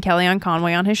having Kellyanne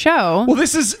Conway on his show. Well,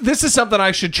 this is something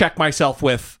I should check myself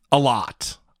with a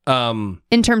lot.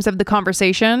 In terms of the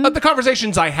conversation? The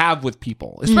conversations I have with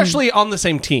people, especially on the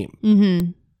same team.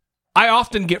 Mm-hmm. I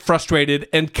often get frustrated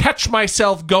and catch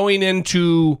myself going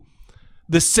into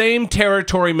the same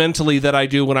territory mentally that I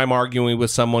do when I'm arguing with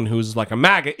someone who's like a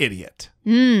MAGA idiot.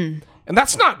 And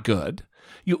that's not good.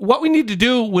 What we need to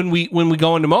do when we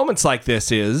go into moments like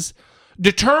this is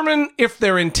determine if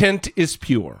their intent is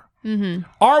pure. Mm-hmm.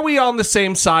 Are we on the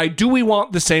same side? Do we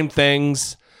want the same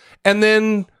things? And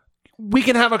then we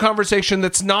can have a conversation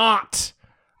that's not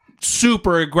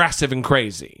super aggressive and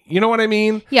crazy. You know what I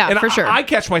mean? Yeah, and for sure. I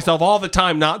catch myself all the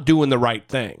time not doing the right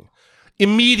thing.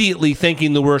 Immediately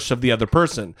thinking the worst of the other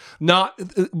person. Not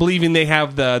believing they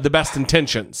have the best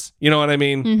intentions. You know what I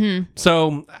mean? Mm-hmm.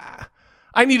 So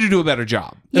I need to do a better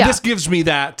job. And this gives me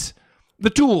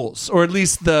the tools, or at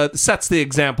least sets the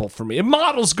example for me. It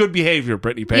models good behavior,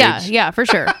 Brittany Page. Yeah, for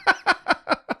sure.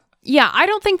 Yeah, I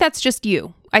don't think that's just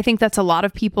you. I think that's a lot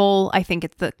of people. I think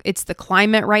it's the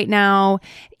climate right now.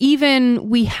 Even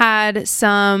we had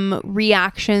some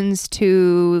reactions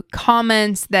to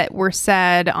comments that were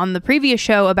said on the previous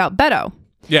show about Beto.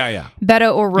 Yeah. Beto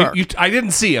O'Rourke. I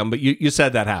didn't see him, but you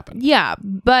said that happened. Yeah,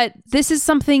 but this is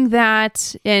something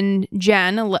that, and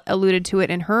Jen alluded to it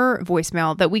in her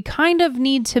voicemail, that we kind of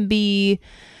need to be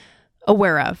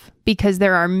aware of, because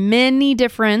there are many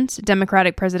different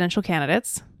Democratic presidential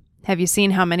candidates. Have you seen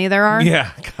how many there are?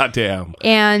 Yeah, goddamn.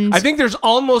 And I think there's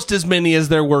almost as many as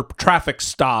there were traffic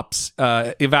stops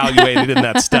evaluated in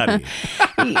that study.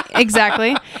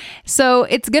 Exactly. So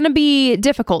it's going to be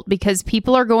difficult because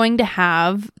people are going to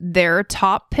have their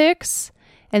top picks,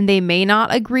 and they may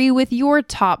not agree with your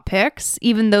top picks,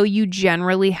 even though you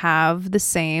generally have the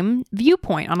same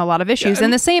viewpoint on a lot of issues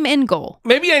and the same end goal.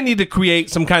 Maybe I need to create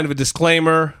some kind of a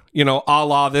disclaimer, a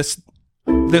la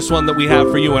this one that we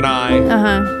have for you and I.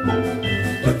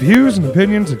 The views and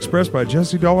opinions expressed by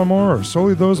Jesse Dollamore are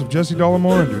solely those of Jesse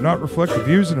Dollamore and do not reflect the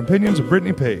views and opinions of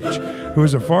Brittany Page, who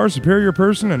is a far superior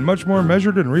person and much more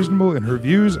measured and reasonable in her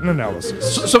views and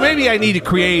analysis. So maybe I need to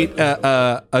create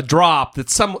a drop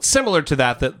that's somewhat similar to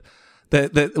that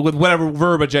with whatever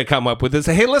verbiage I come up with, and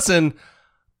say, hey, listen,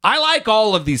 I like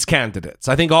all of these candidates.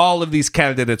 I think all of these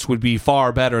candidates would be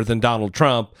far better than Donald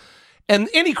Trump. And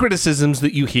any criticisms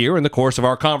that you hear in the course of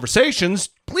our conversations,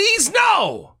 please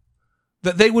know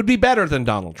that they would be better than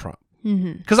Donald Trump.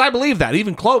 Because I believe that.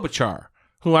 Even Klobuchar,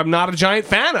 who I'm not a giant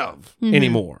fan of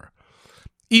anymore.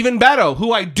 Even Beto,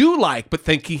 who I do like, but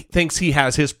thinks he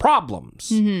has his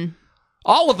problems.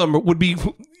 All of them would be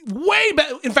way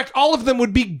better. In fact, all of them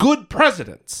would be good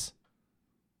presidents.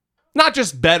 Not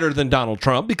just better than Donald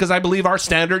Trump, because I believe our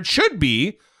standard should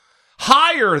be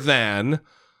higher than...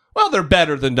 Well, they're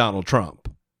better than Donald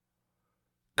Trump.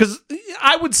 Because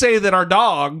I would say that our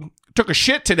dog took a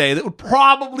shit today that would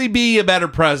probably be a better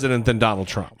president than Donald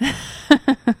Trump. Maybe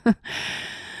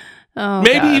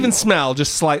God. Even smell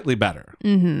just slightly better.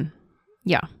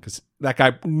 Yeah. Because that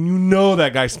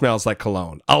guy smells like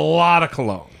cologne. A lot of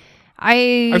cologne.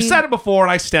 I've said it before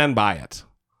and I stand by it.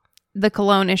 The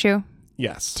cologne issue?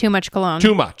 Yes. Too much cologne?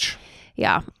 Too much.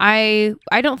 Yeah, I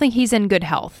don't think he's in good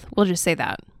health. We'll just say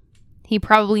that. He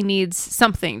probably needs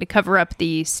something to cover up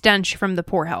the stench from the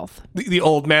poor health. The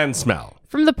old man smell.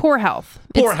 From the poor health.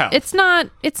 Health. It's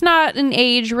not an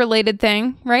age-related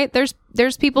thing, right?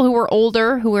 There's people who are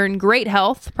older who are in great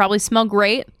health, probably smell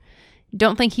great.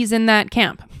 Don't think he's in that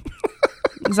camp.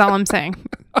 That's all I'm saying.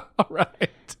 All right.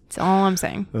 That's all I'm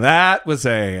saying. That was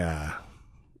a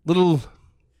little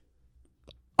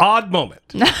odd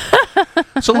moment.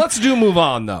 So let's move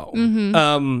on, though.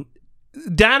 Mm-hmm.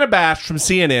 Dana Bash from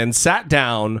CNN sat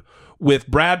down with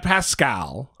Brad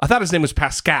Pascal. I thought his name was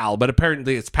Pascal, but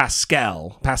apparently it's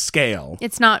Pascal.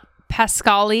 It's not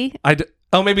Pascali.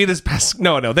 Maybe it is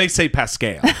No, they say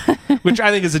Pascal, which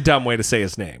I think is a dumb way to say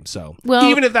his name. So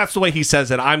even if that's the way he says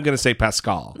it, I'm going to say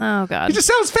Pascal. Oh, God. It just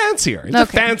sounds fancier. It's a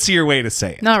fancier way to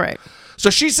say it. All right. So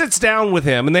she sits down with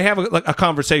him, and they have a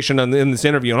conversation in this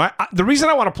interview. And the reason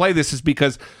I want to play this is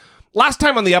because last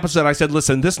time on the episode, I said,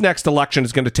 listen, this next election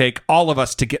is going to take all of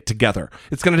us to get together.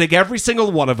 It's going to take every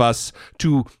single one of us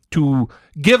to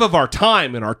give of our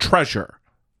time and our treasure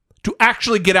to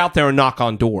actually get out there and knock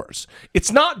on doors.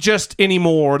 It's not just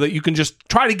anymore that you can just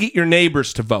try to get your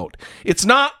neighbors to vote. It's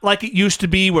not like it used to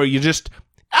be where you just,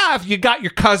 if you got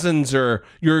your cousins or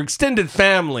your extended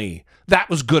family, that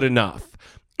was good enough.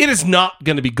 It is not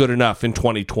going to be good enough in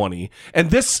 2020. And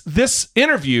this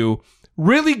interview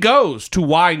really goes to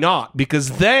why not,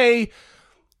 because they've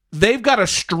got a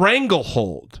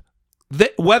stranglehold.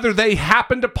 Whether they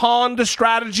happened upon the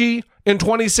strategy in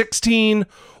 2016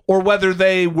 or whether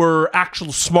they were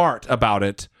actually smart about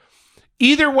it,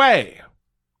 either way,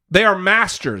 they are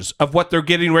masters of what they're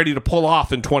getting ready to pull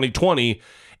off in 2020,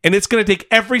 and it's going to take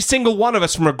every single one of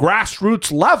us from a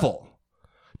grassroots level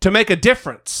to make a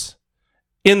difference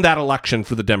in that election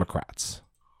for the Democrats.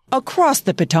 Across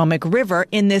the Potomac River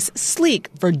in this sleek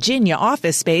Virginia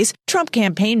office space, Trump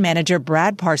campaign manager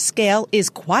Brad Parscale is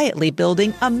quietly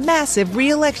building a massive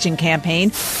re-election campaign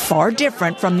far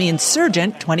different from the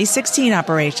insurgent 2016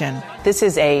 operation. This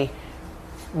is a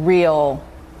real,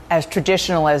 as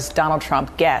traditional as Donald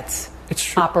Trump gets,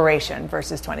 operation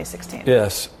versus 2016.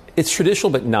 Yes, it's traditional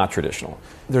but not traditional.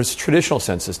 There's traditional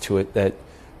senses to it that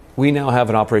we now have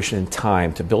an operation in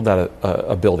time to build out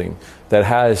a building that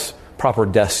has proper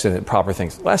desks in it, proper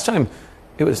things. Last time,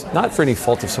 it was not for any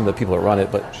fault of some of the people that run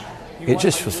it, but it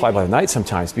just was fly by the night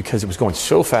sometimes because it was going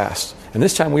so fast. And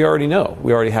this time we already know.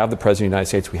 We already have the President of the United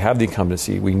States. We have the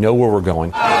incumbency. We know where we're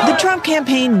going. The Trump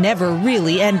campaign never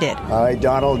really ended. I,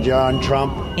 Donald John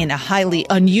Trump. In a highly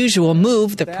unusual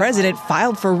move, the president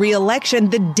filed for re-election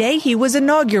the day he was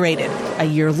inaugurated. A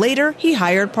year later, he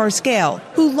hired Parscale,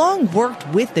 who long worked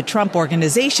with the Trump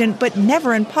organization but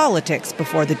never in politics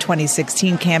before the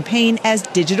 2016 campaign as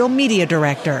digital media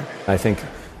director. I think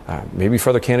maybe for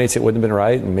other candidates it wouldn't have been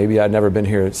right, and maybe I'd never been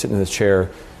here sitting in this chair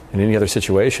in any other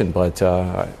situation, but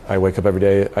I wake up every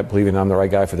day believing I'm the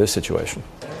right guy for this situation.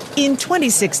 In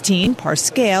 2016,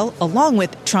 Parscale, along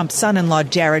with Trump's son-in-law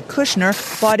Jared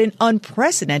Kushner, bought an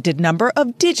unprecedented number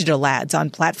of digital ads on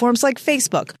platforms like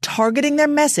Facebook, targeting their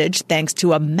message thanks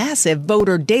to a massive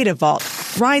voter data vault.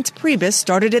 Reince Priebus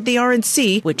started at the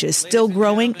RNC, which is still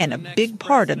growing and a big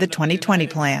part of the 2020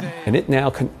 plan. And it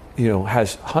now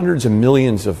has hundreds of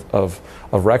millions of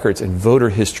records and voter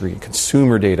history,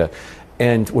 consumer data.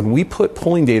 And when we put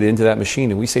polling data into that machine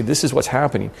and we say this is what's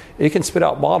happening, it can spit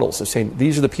out models of saying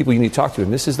these are the people you need to talk to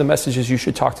and this is the messages you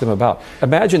should talk to them about.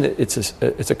 Imagine that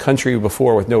it's a country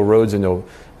before with no roads and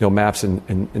no maps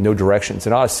and no directions.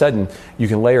 And all of a sudden, you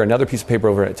can layer another piece of paper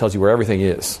over it and it tells you where everything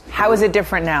is. How is it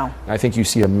different now? I think you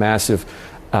see a massive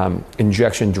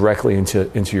injection directly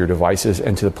into your devices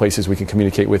and to the places we can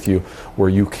communicate with you where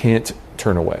you can't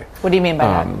turn away. What do you mean by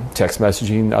that? Text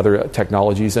messaging, other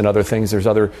technologies and other things. There's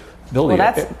other ability.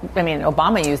 Well,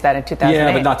 Obama used that in 2008.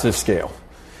 Yeah, but not to the scale.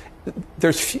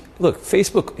 Look,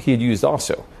 Facebook he had used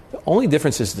also. The only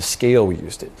difference is the scale we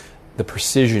used it, the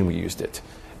precision we used it.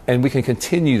 And we can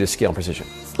continue to scale precision.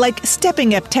 Like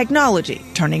stepping up technology,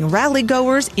 turning rally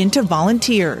goers into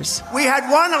volunteers. We had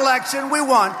one election, we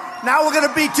won. Now we're going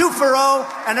to be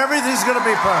 2-0, and everything's going to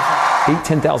be perfect.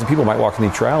 10,000 people might walk in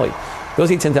each rally. Those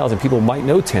 10,000 people might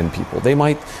know 10 people.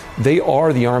 They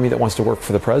are the army that wants to work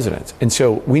for the president. And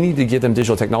so we need to give them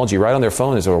digital technology right on their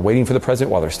phone as they're waiting for the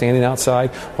president, while they're standing outside,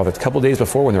 while they're a couple days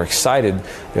before when they're excited,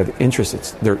 they have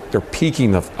interest. They're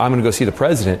peaking I'm going to go see the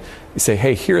president. You say,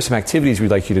 hey, here are some activities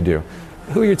we'd like you to do.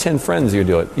 Who are your 10 friends you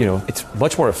do it? It's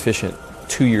much more efficient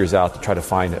 2 years out to try to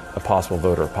find a possible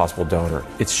voter, a possible donor.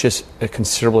 It's just a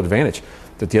considerable advantage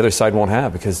that the other side won't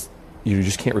have because you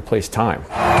just can't replace time.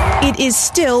 It is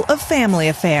still a family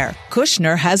affair.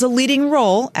 Kushner has a leading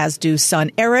role, as do son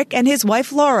Eric and his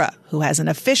wife Laura, who has an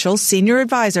official senior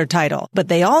advisor title. But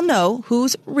they all know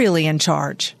who's really in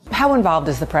charge. How involved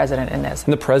is the president in this?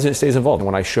 And the president stays involved.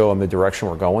 When I show him the direction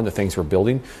we're going, the things we're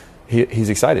building, he's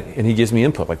excited, and he gives me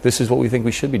input. Like, this is what we think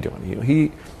we should be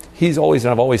doing. He's always,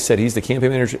 and I've always said, he's the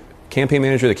campaign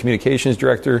manager, the communications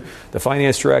director, the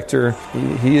finance director.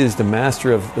 He is the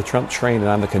master of the Trump train, and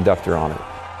I'm the conductor on it.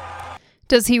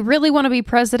 Does he really want to be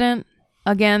president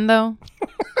again, though?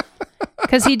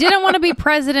 Because he didn't want to be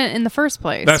president in the first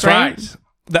place. That's right.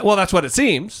 That's what it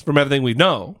seems from everything we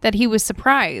know. That he was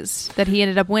surprised that he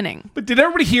ended up winning. But did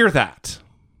everybody hear that?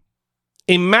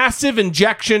 A massive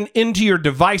injection into your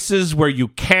devices where you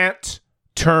can't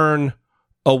turn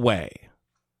away.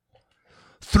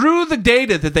 Through the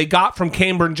data that they got from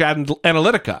Cambridge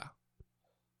Analytica,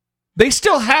 they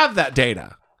still have that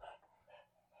data.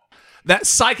 That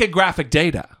psychographic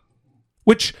data,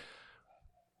 which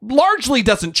largely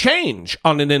doesn't change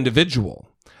on an individual.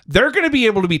 They're going to be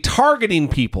able to be targeting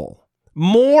people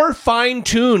more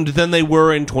fine-tuned than they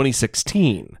were in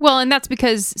 2016. Well, and that's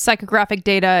because psychographic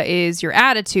data is your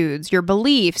attitudes, your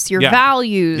beliefs, your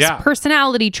values,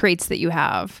 personality traits that you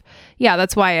have. Yeah,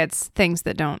 that's why it's things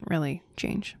that don't really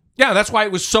change. Yeah, that's why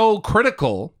it was so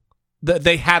critical that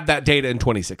they had that data in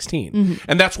 2016. Mm-hmm.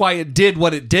 And that's why it did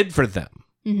what it did for them.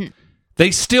 Mm-hmm.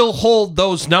 They still hold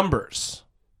those numbers.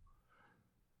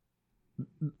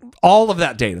 All of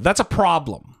that data. That's a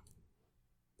problem.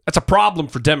 That's a problem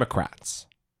for Democrats.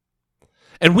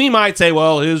 And we might say,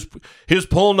 well, his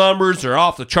poll numbers are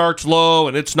off the charts low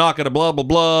and it's not going to blah, blah,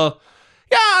 blah.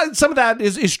 Yeah, some of that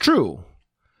is true.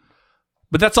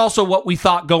 But that's also what we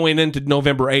thought going into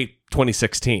November 8th,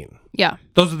 2016. Yeah.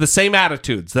 Those are the same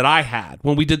attitudes that I had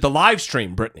when we did the live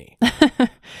stream, Brittany,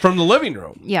 from the living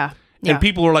room. Yeah. And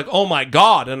people were like, oh my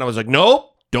God. And I was like,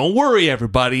 nope, don't worry,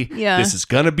 everybody. Yeah. This is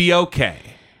going to be okay.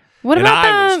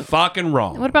 I was fucking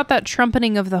wrong. What about that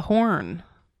trumpeting of the horn?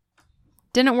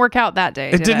 Didn't work out that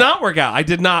day. It did not work out. I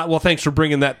did not. Well, thanks for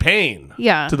bringing that pain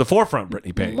to the forefront,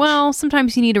 Brittany Page. Well,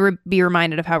 sometimes you need to be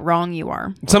reminded of how wrong you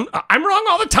are. I'm wrong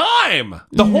all the time.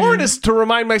 The horn is to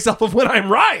remind myself of when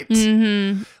I'm right.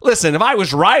 Mm-hmm. Listen, if I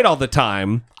was right all the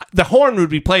time, the horn would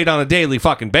be played on a daily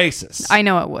fucking basis. I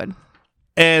know it would.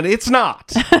 And it's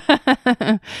not.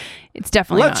 It's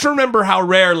definitely Let's remember how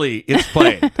rarely it's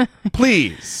played.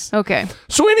 Please. Okay.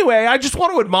 So anyway, I just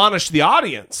want to admonish the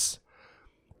audience.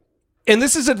 And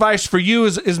this is advice for you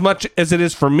as much as it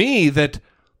is for me, that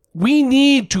we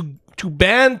need to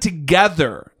band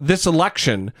together this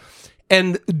election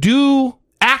and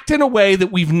act in a way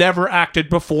that we've never acted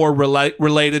before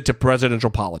related to presidential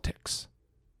politics.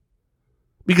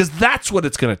 Because that's what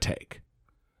it's going to take.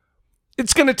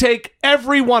 It's going to take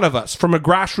every one of us from a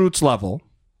grassroots level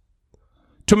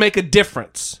to make a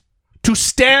difference, to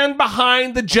stand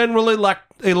behind the general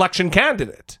election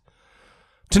candidate,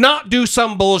 to not do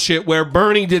some bullshit where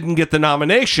Bernie didn't get the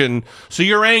nomination, so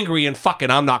you're angry and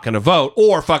fucking I'm not going to vote,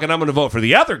 or fucking I'm going to vote for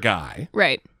the other guy.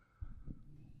 Right.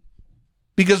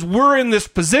 Because we're in this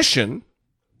position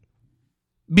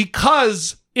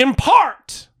in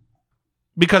part,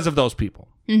 because of those people.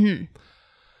 Mm-hmm.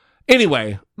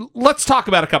 Anyway, let's talk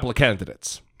about a couple of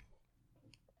candidates.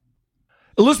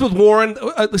 Elizabeth Warren,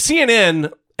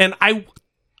 CNN, and I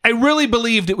really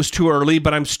believed it was too early,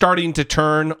 but I'm starting to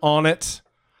turn on it.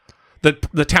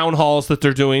 The town halls that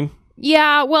they're doing.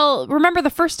 Yeah, well, remember the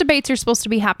first debates are supposed to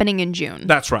be happening in June.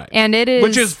 That's right. And it is...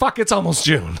 Which is, it's almost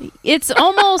June. It's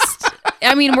almost...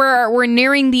 I mean, we're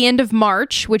nearing the end of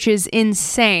March, which is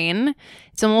insane.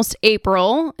 It's almost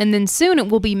April, and then soon it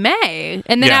will be May.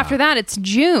 And then after that, it's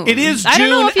June. It is June. I don't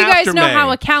know if you guys know May. how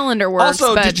a calendar works.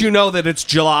 Also, did you know that it's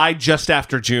July just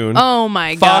after June? Oh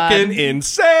my God. Fucking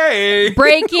insane.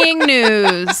 Breaking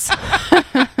news.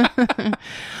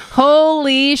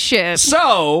 Holy shit.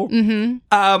 So,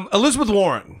 Elizabeth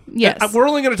Warren. Yes. We're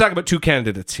only going to talk about two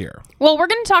candidates here. Well, we're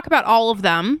going to talk about all of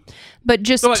them, but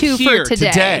just two for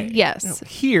today. Yes.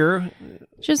 Here.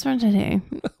 Just for today.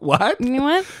 What? You know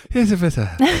what?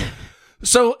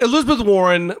 So, Elizabeth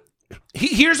Warren,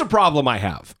 here's a problem I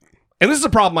have. And this is a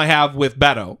problem I have with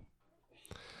Beto.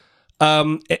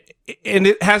 And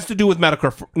it has to do with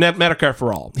Medicare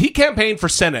for All. He campaigned for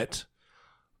Senate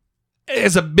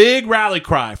as a big rally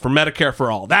cry for Medicare for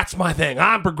All. That's my thing.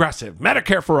 I'm progressive.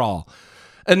 Medicare for All.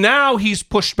 And now he's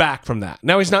pushed back from that.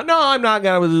 Now he's not, no, I'm not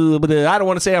going to, I don't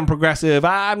want to say I'm progressive.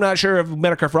 I'm not sure if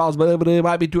Medicare for All is, but it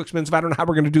might be too expensive. I don't know how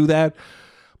we're going to do that.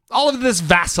 All of this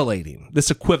vacillating, this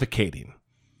equivocating.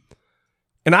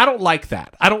 And I don't like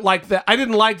that. I don't like that. I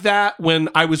didn't like that when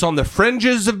I was on the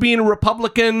fringes of being a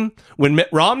Republican, when Mitt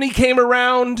Romney came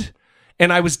around,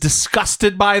 and I was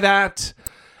disgusted by that.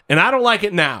 And I don't like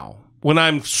it now, when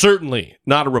I'm certainly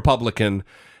not a Republican,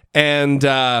 and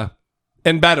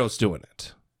Beto's doing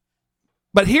it.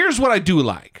 But here's what I do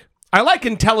like. I like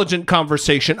intelligent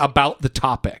conversation about the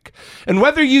topic. And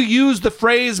whether you use the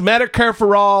phrase Medicare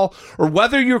for all, or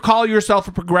whether you call yourself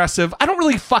a progressive, I don't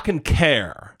really fucking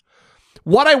care.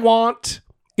 What I want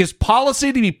is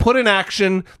policy to be put in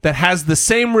action that has the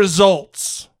same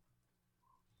results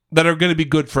that are going to be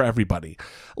good for everybody.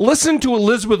 Listen to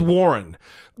Elizabeth Warren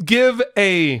give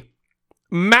a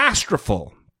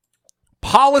masterful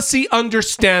policy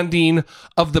understanding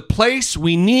of the place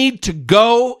we need to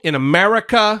go in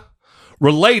America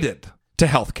related to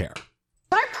healthcare.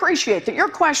 I appreciate that your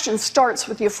question starts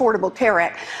with the Affordable Care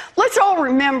Act. Let's all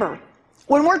remember,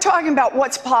 when we're talking about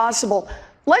what's possible,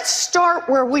 let's start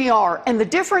where we are and the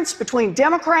difference between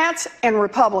Democrats and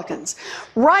Republicans.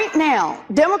 Right now,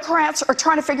 Democrats are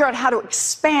trying to figure out how to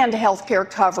expand health care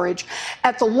coverage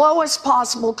at the lowest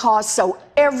possible cost so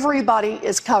everybody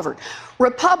is covered.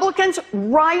 Republicans,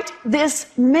 right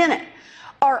this minute,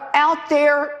 are out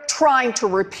there trying to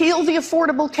repeal the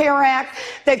Affordable Care Act.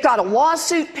 They've got a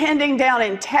lawsuit pending down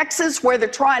in Texas where they're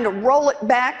trying to roll it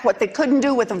back, what they couldn't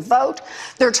do with a vote.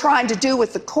 They're trying to do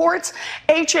with the courts.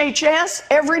 HHS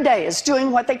every day is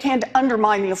doing what they can to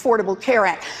undermine the Affordable Care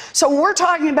Act. So when we're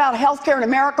talking about health care in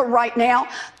America right now,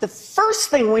 the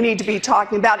first thing we need to be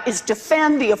talking about is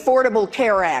defend the Affordable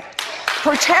Care Act,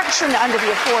 protection under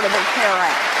the Affordable Care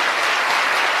Act.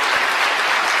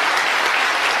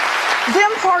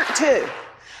 Then part two,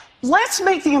 let's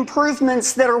make the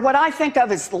improvements that are what I think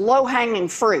of as the low-hanging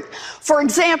fruit. For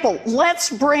example, let's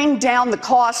bring down the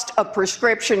cost of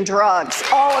prescription drugs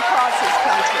all across this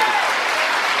country.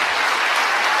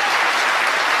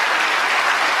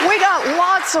 We got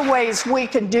lots of ways we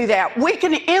can do that. We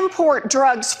can import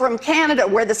drugs from Canada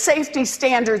where the safety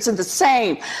standards are the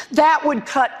same. That would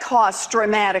cut costs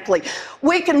dramatically.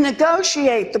 We can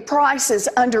negotiate the prices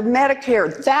under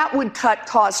Medicare. That would cut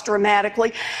costs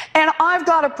dramatically. And I've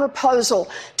got a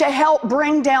proposal to help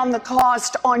bring down the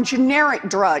cost on generic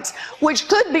drugs, which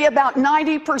could be about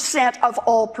 90% of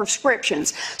all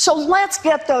prescriptions. So let's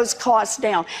get those costs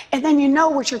down. And then you know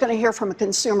what you're going to hear from a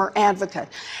consumer advocate.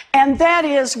 And that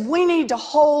is, we need to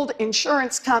hold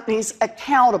insurance companies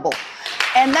accountable.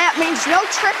 And that means no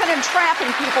tricking and trapping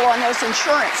people on those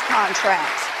insurance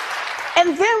contracts.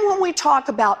 And then when we talk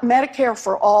about Medicare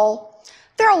for all,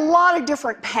 there are a lot of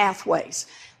different pathways.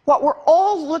 What we're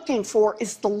all looking for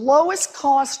is the lowest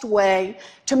cost way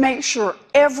to make sure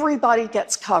everybody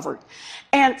gets covered.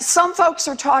 And some folks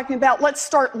are talking about, let's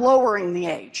start lowering the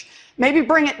age. Maybe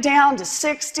bring it down to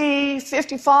 60,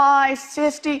 55,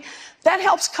 50. That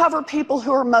helps cover people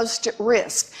who are most at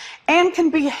risk and can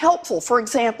be helpful, for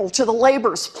example, to the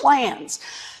labor's plans.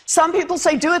 Some people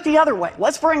say do it the other way.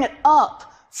 Let's bring it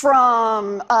up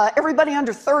from everybody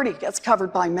under 30 gets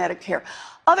covered by Medicare.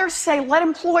 Others say let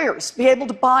employers be able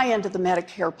to buy into the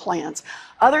Medicare plans.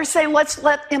 Others say let's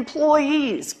let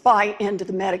employees buy into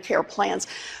the Medicare plans.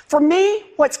 For me,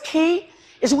 what's key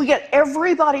is we get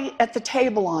everybody at the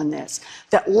table on this,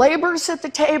 that labor's at the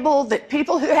table, that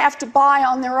people who have to buy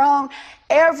on their own,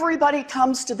 everybody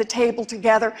comes to the table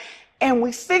together, and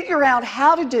we figure out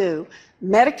how to do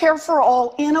Medicare for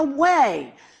all in a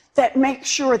way that makes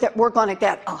sure that we're going to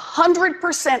get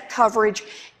 100% coverage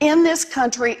in this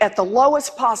country at the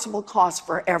lowest possible cost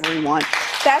for everyone.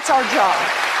 That's our job.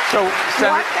 So,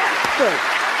 like that?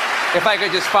 Good. If I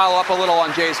could just follow up a little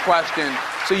on Jay's question.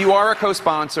 So you are a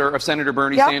co-sponsor of Senator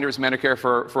Bernie Sanders' Medicare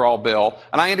for All bill.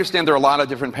 And I understand there are a lot of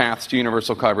different paths to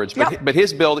universal coverage. But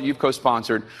his bill that you've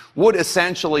co-sponsored would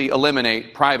essentially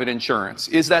eliminate private insurance.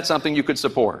 Is that something you could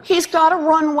support? He's got a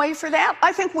runway for that.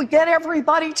 I think we get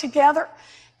everybody together.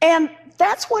 And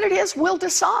that's what it is. We'll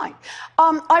decide.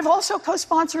 I've also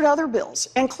co-sponsored other bills,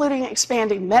 including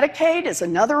expanding Medicaid is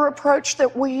another approach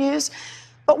that we use.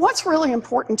 But what's really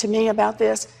important to me about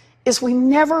this is we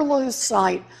never lose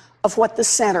sight of what the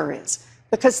center is,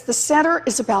 because the center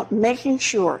is about making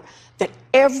sure that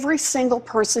every single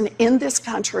person in this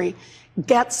country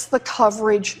gets the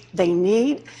coverage they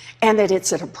need and that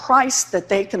it's at a price that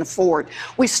they can afford.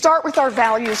 We start with our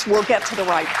values, we'll get to the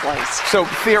right place. So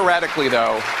theoretically,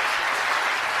 though,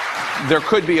 there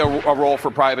could be a role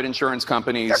for private insurance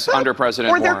companies under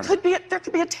President Warren. Or there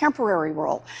could be a temporary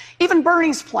role. Even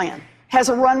Bernie's plan has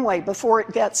a runway before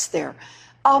it gets there.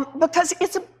 Because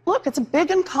it's a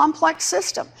big and complex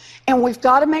system, and we've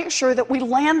got to make sure that we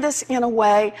land this in a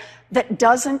way that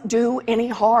doesn't do any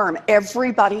harm.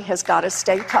 Everybody has got to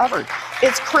stay covered.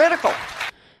 It's critical.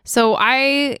 So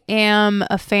I am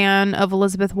a fan of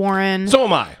Elizabeth Warren. So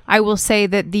am I. I will say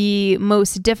that the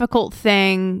most difficult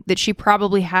thing that she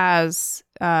probably has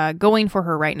going for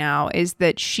her right now is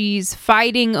that she's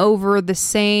fighting over the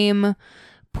same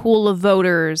pool of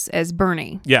voters as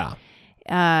Bernie. Yeah.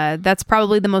 That's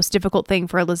probably the most difficult thing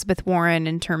for Elizabeth Warren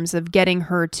in terms of getting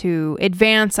her to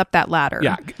advance up that ladder.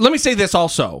 Yeah. Let me say this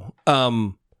also.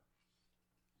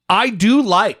 I do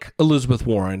like Elizabeth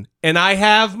Warren, and I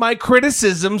have my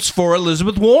criticisms for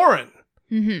Elizabeth Warren.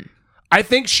 Mm-hmm. I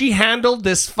think she handled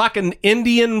this fucking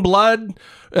Indian blood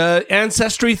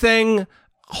ancestry thing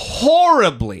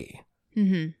horribly.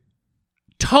 Mm-hmm.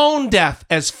 Tone deaf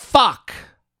as fuck.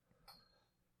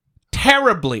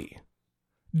 Terribly.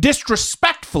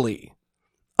 Disrespectfully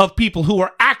of people who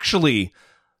are actually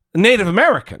Native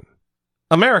American,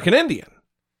 American Indian.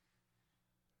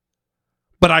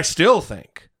 But I still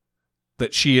think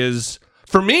that she is,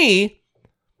 for me,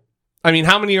 I mean,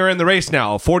 how many are in the race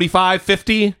now? 45,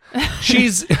 50?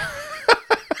 She's,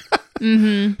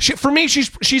 mm-hmm. For me,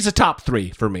 she's a top 3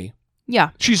 for me.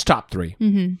 Yeah. She's top 3.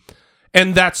 Mm-hmm.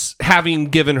 And that's having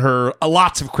given her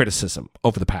lots of criticism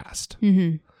over the past.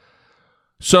 Mm-hmm.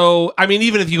 So, I mean,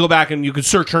 even if you go back and you can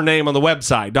search her name on the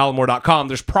website, dollamore.com,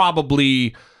 there's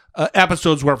probably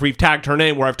episodes where we've tagged her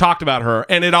name where I've talked about her,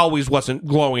 and it always wasn't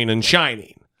glowing and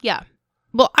shining. Yeah.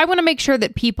 Well, I want to make sure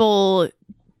that people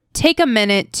take a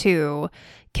minute to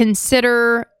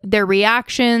consider their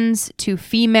reactions to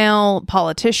female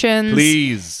politicians.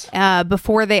 Please.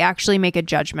 Before they actually make a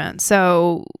judgment.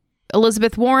 So,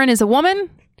 Elizabeth Warren is a woman.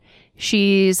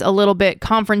 She's a little bit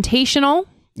confrontational.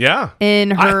 Yeah.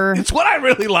 It's what I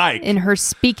really like. In her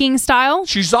speaking style.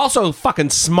 She's also fucking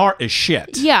smart as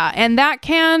shit. Yeah, and that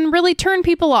can really turn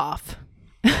people off.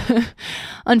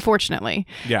 Unfortunately.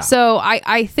 Yeah. So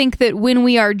I think that when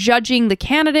we are judging the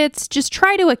candidates, just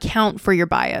try to account for your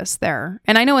bias there.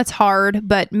 And I know it's hard,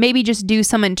 but maybe just do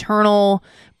some internal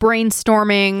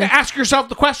brainstorming. Ask yourself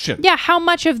the question. Yeah, how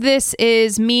much of this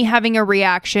is me having a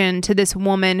reaction to this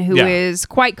woman who is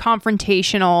quite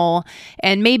confrontational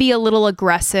and maybe a little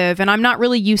aggressive, and I'm not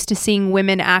really used to seeing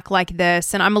women act like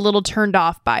this, and I'm a little turned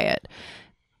off by it.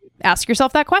 Ask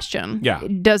yourself that question. Yeah.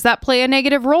 Does that play a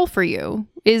negative role for you?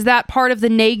 Is that part of the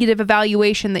negative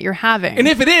evaluation that you're having? And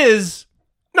if it is,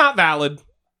 not valid.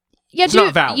 Yeah, it's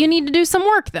not valid. You need to do some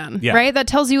work then, right? That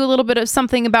tells you a little bit of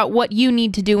something about what you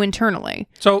need to do internally.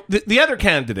 So the other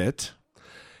candidate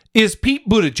is Pete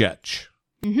Buttigieg,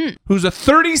 who's a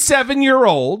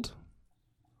 37-year-old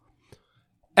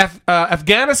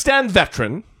Afghanistan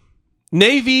veteran,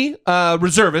 Navy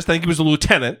reservist, I think he was a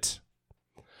lieutenant,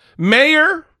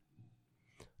 mayor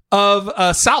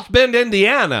of South Bend,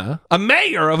 Indiana, a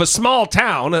mayor of a small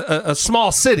town, a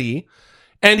small city,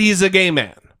 and he's a gay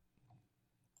man.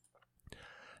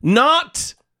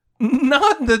 Not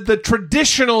the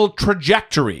traditional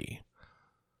trajectory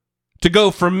to go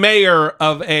from mayor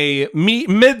of a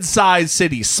mid-sized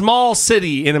city, small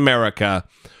city in America,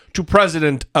 to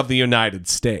president of the United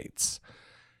States.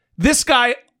 This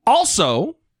guy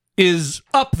also is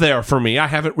up there for me. I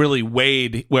haven't really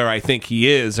weighed where I think he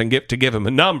is and get to give him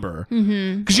a number.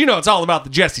 Because it's all about the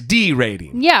Jesse D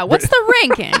rating. Yeah, what's the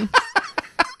ranking?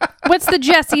 What's the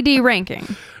Jesse D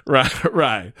ranking?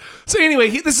 Right. So anyway,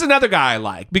 this is another guy I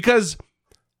like because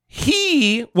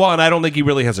and I don't think he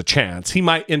really has a chance. He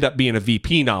might end up being a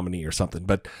VP nominee or something,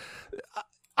 but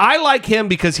I like him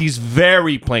because he's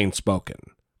very plain spoken.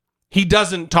 He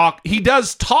does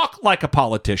talk like a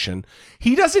politician.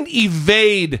 He doesn't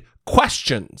evade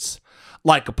questions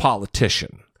like a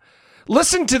politician.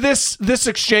 Listen to this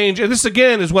exchange, and this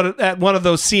again is at one of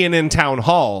those CNN town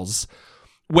halls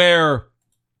where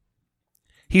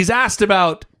he's asked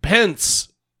about Pence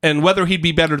and whether he'd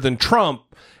be better than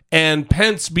Trump, and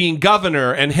Pence being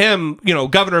governor and him,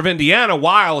 governor of Indiana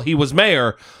while he was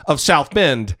mayor of South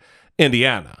Bend,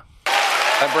 Indiana.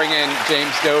 I bring in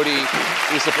James Doty,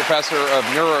 who's the professor of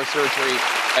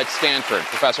neurosurgery at Stanford.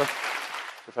 Professor.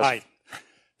 Hi.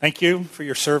 Thank you for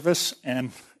your service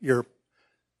and your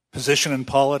position in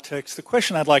politics. The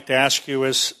question I'd like to ask you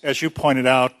is, as you pointed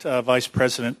out, Vice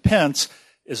President Pence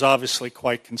is obviously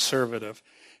quite conservative.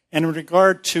 And in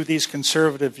regard to these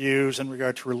conservative views, in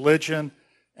regard to religion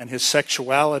and his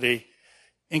sexuality,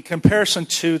 in comparison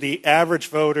to the average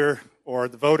voter or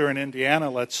the voter in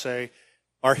Indiana, let's say,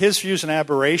 are his views an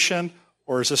aberration,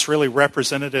 or is this really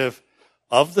representative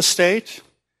of the state?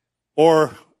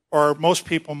 Or are most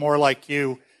people more like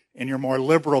you in your more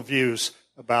liberal views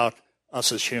about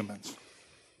us as humans?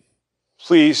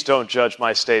 Please don't judge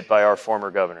my state by our former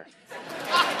governor.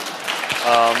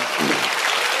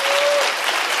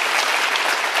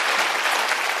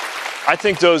 I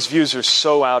think those views are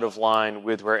so out of line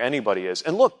with where anybody is.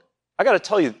 And look, I got to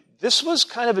tell you, this was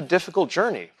kind of a difficult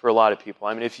journey for a lot of people.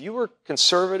 I mean, if you were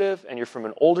conservative and you're from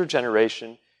an older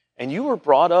generation and you were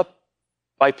brought up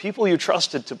by people you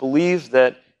trusted to believe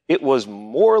that it was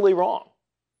morally wrong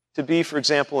to be, for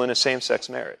example, in a same-sex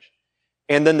marriage,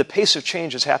 and then the pace of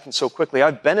change has happened so quickly,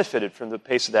 I've benefited from the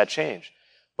pace of that change.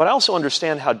 But I also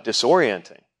understand how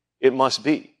disorienting it must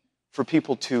be for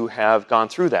people to have gone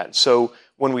through that. So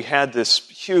when we had this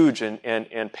huge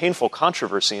and painful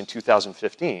controversy in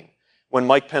 2015, when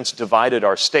Mike Pence divided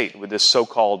our state with this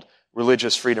so-called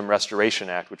Religious Freedom Restoration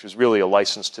Act, which was really a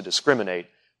license to discriminate,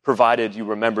 provided you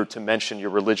remember to mention your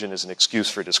religion as an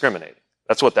excuse for discriminating.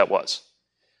 That's what that was.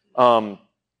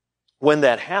 When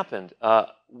that happened,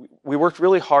 we worked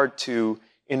really hard to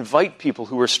invite people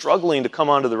who were struggling to come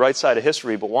onto the right side of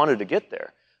history but wanted to get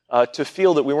there, to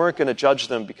feel that we weren't going to judge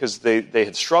them because they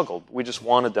had struggled. We just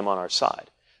wanted them on our side.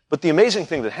 But the amazing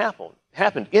thing that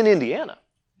happened in Indiana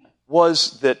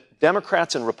was that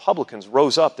Democrats and Republicans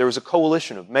rose up. There was a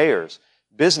coalition of mayors,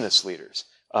 business leaders,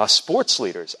 sports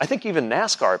leaders. I think even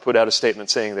NASCAR put out a statement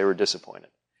saying they were disappointed.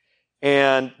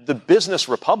 And the business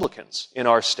Republicans in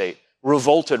our state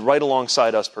revolted right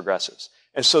alongside us progressives.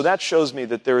 And so that shows me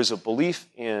that there is a belief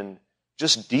in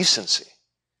just decency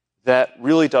that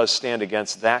really does stand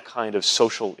against that kind of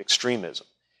social extremism.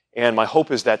 And my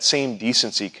hope is that same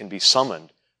decency can be summoned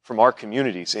from our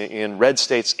communities in red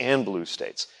states and blue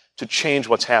states to change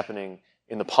what's happening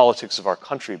in the politics of our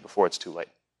country before it's too late.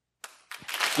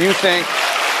 Do you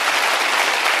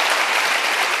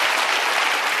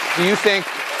think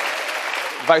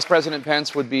Vice President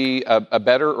Pence would be a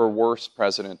better or worse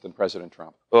president than President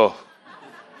Trump?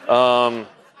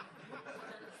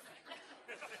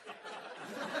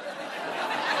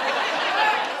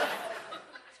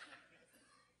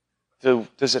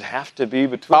 Does it have to be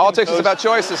between Politics those? is about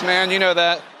choices, man. You know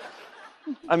that.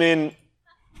 I mean,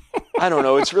 I don't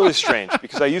know. It's really strange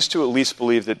because I used to at least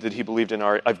believe that he believed in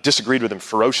our... I've disagreed with him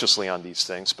ferociously on these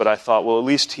things, but I thought, well, at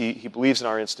least he believes in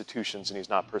our institutions and he's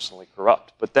not personally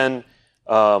corrupt. But then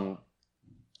how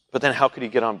could he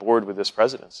get on board with this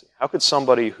presidency? How could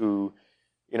somebody who,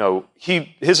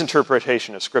 his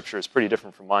interpretation of Scripture is pretty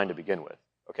different from mine to begin with.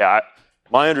 Okay,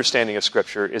 my understanding of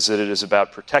Scripture is that it is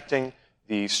about protecting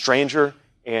the stranger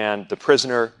and the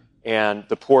prisoner and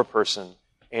the poor person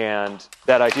and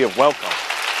that idea of welcome.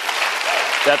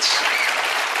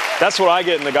 That's what I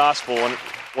get in the gospel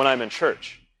when I'm in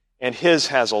church. And his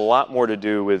has a lot more to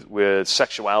do with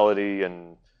sexuality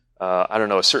and,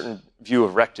 a certain view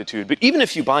of rectitude. But even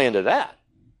if you buy into that,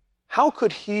 how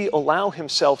could he allow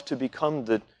himself to become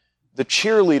the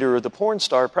cheerleader of the porn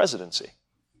star presidency?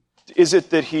 Is it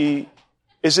that he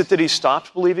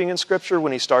stopped believing in Scripture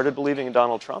when he started believing in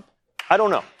Donald Trump? I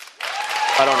don't know.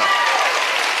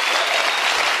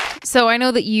 So I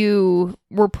know that you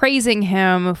were praising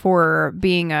him for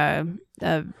being a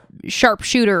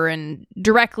sharpshooter and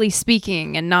directly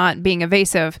speaking and not being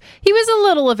evasive. He was a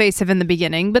little evasive in the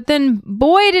beginning, but then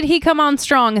boy did he come on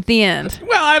strong at the end.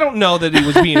 Well, I don't know that he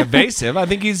was being evasive. I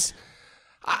think he's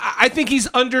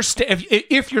understand.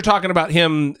 If you're talking about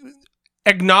him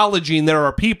acknowledging there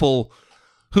are people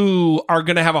who are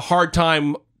going to have a hard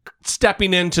time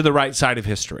stepping into the right side of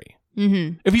history.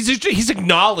 Mm-hmm. If he's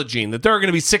acknowledging that there are going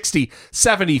to be 60,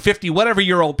 70, 50, whatever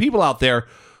year old people out there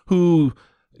who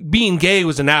being gay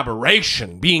was an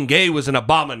aberration, being gay was an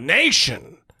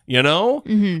abomination,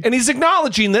 Mm-hmm. And he's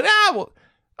acknowledging that,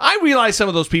 I realize some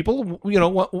of those people,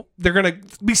 they're going to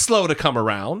be slow to come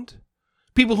around.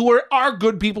 People who are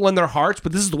good people in their hearts,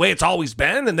 but this is the way it's always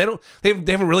been, and they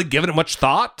haven't really given it much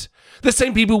thought. The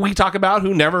same people we talk about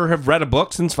who never have read a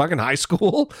book since fucking high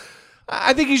school.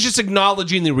 I think he's just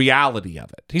acknowledging the reality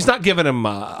of it. He's not giving him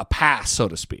a pass, so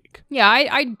to speak. Yeah,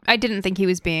 I didn't think he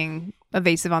was being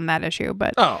evasive on that issue,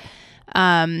 but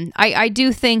I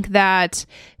do think that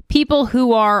people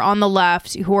who are on the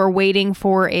left, who are waiting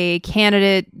for a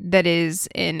candidate that is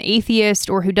an atheist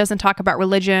or who doesn't talk about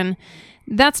religion,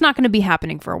 that's not going to be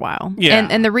happening for a while. Yeah.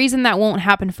 And the reason that won't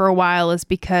happen for a while is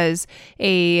because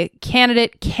a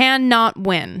candidate cannot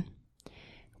win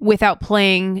without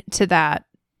playing to that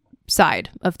side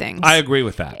of things. I agree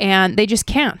with that. And they just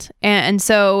can't. And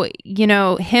so,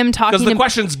 him talking... Because the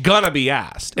question's going to be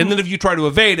asked. And then if you try to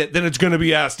evade it, then it's going to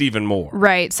be asked even more.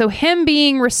 Right. So him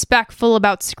being respectful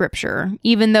about Scripture,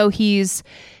 even though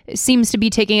seems to be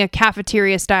taking a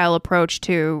cafeteria-style approach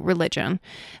to religion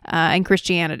and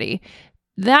Christianity,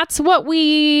 that's what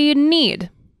we need,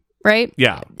 right?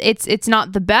 Yeah. It's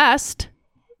not the best,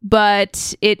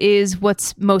 but it is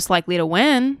what's most likely to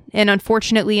win. And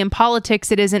unfortunately, in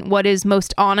politics, it isn't what is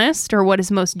most honest or what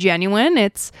is most genuine.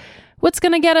 It's What's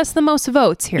going to get us the most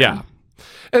votes here? Yeah.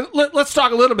 And let's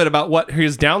talk a little bit about what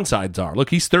his downsides are. Look,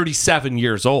 he's 37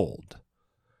 years old.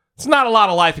 It's not a lot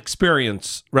of life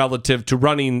experience relative to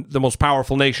running the most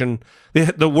powerful nation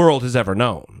the world has ever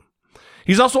known.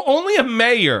 He's also only a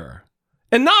mayor,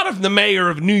 and not of the mayor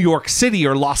of New York City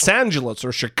or Los Angeles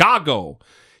or Chicago,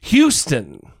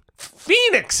 Houston,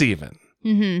 Phoenix even.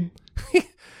 Mm-hmm.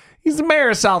 He's the mayor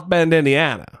of South Bend,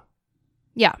 Indiana.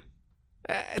 Yeah.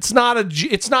 It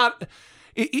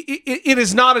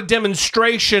is not a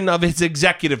demonstration of his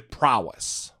executive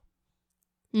prowess.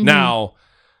 Mm-hmm. Now,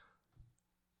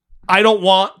 I don't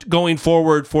want going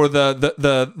forward for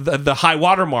the high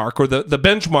water mark or the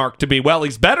benchmark to be, well,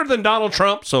 he's better than Donald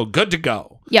Trump, so good to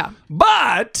go. Yeah.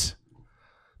 But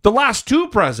the last two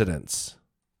presidents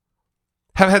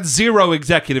have had zero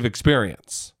executive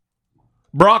experience.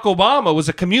 Barack Obama was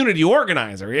a community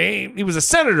organizer. He was a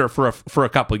senator for a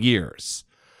couple of years.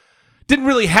 Didn't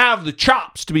really have the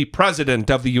chops to be president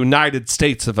of the United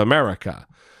States of America.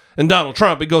 And Donald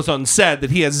Trump, it goes unsaid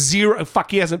that he has zero.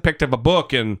 He hasn't picked up a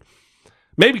book in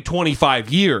maybe 25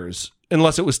 years,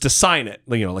 unless it was to sign it,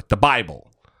 like the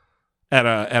Bible at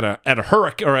a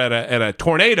hurricane or at a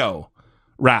tornado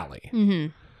rally. Mm-hmm.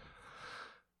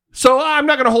 So I'm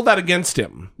not going to hold that against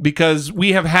him, because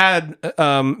we have had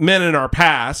men in our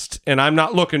past, and I'm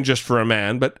not looking just for a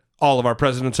man, but all of our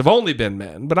presidents have only been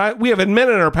men. But we have had men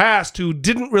in our past who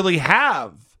didn't really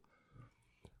have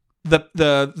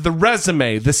the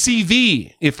resume, the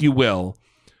CV, if you will,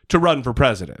 to run for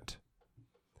president.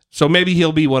 So maybe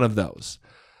he'll be one of those.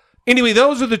 Anyway,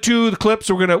 those are the clips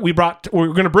we're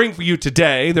gonna bring for you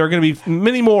today. There are going to be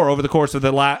many more over the course of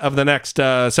the next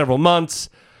several months.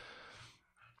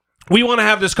 We want to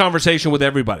have this conversation with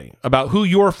everybody about who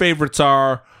your favorites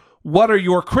are. What are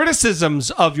your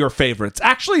criticisms of your favorites?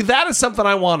 Actually, that is something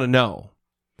I want to know.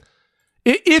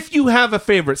 If you have a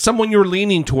favorite, someone you're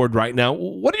leaning toward right now,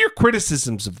 what are your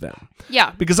criticisms of them?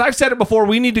 Yeah. Because I've said it before,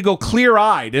 we need to go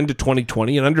clear-eyed into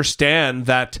 2020 and understand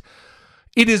that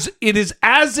it is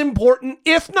as important,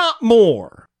 if not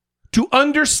more, to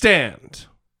understand,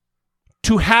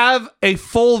 to have a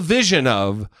full vision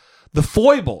of the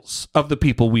foibles of the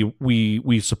people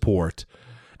we support,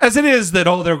 as it is that,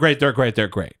 they're great, they're great, they're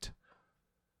great.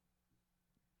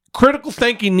 Critical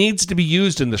thinking needs to be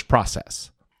used in this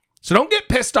process. So don't get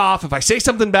pissed off if I say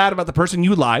something bad about the person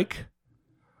you like.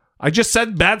 I just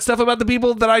said bad stuff about the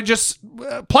people that I just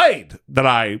played that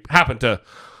I happen to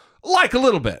like a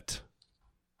little bit.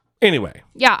 Anyway.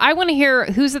 Yeah, I want to hear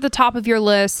who's at the top of your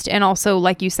list, and also,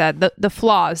 like you said, the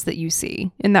flaws that you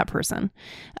see in that person.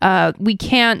 We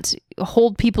can't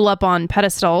hold people up on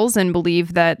pedestals and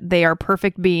believe that they are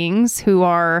perfect beings who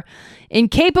are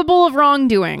incapable of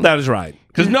wrongdoing. That is right.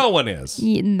 Because no one is.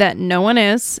 That no one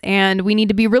is, and we need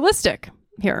to be realistic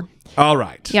here. All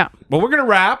right. Yeah. Well, we're going to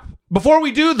wrap. Before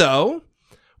we do, though,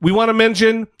 we want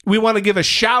to give a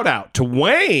shout out to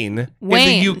Wayne in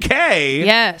the UK.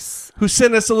 Yes. Who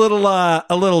sent us a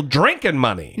little drinking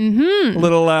money. Mm-hmm. A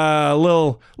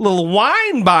little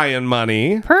wine buying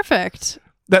money. Perfect.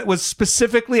 That was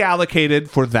specifically allocated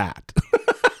for that.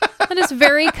 That is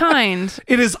very kind.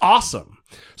 It is awesome.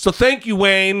 So thank you,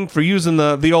 Wayne, for using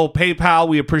the old PayPal.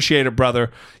 We appreciate it, brother.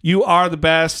 You are the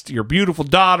best. Your beautiful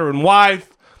daughter and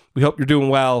wife. We hope you're doing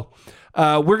well.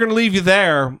 We're going to leave you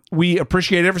there. We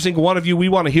appreciate every single one of you. We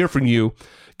want to hear from you.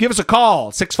 Give us a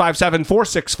call,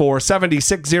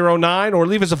 657-464-7609, or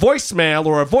leave us a voicemail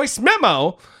or a voice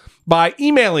memo by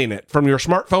emailing it from your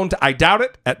smartphone to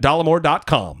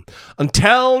idoubtit@dollemore.com.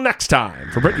 Until next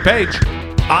time, for Brittany Page,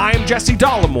 I'm Jesse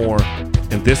Dollemore,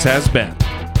 and this has been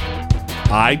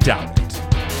I Doubt It.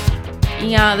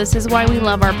 Yeah, this is why we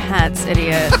love our pets,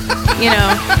 idiot. You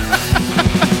know.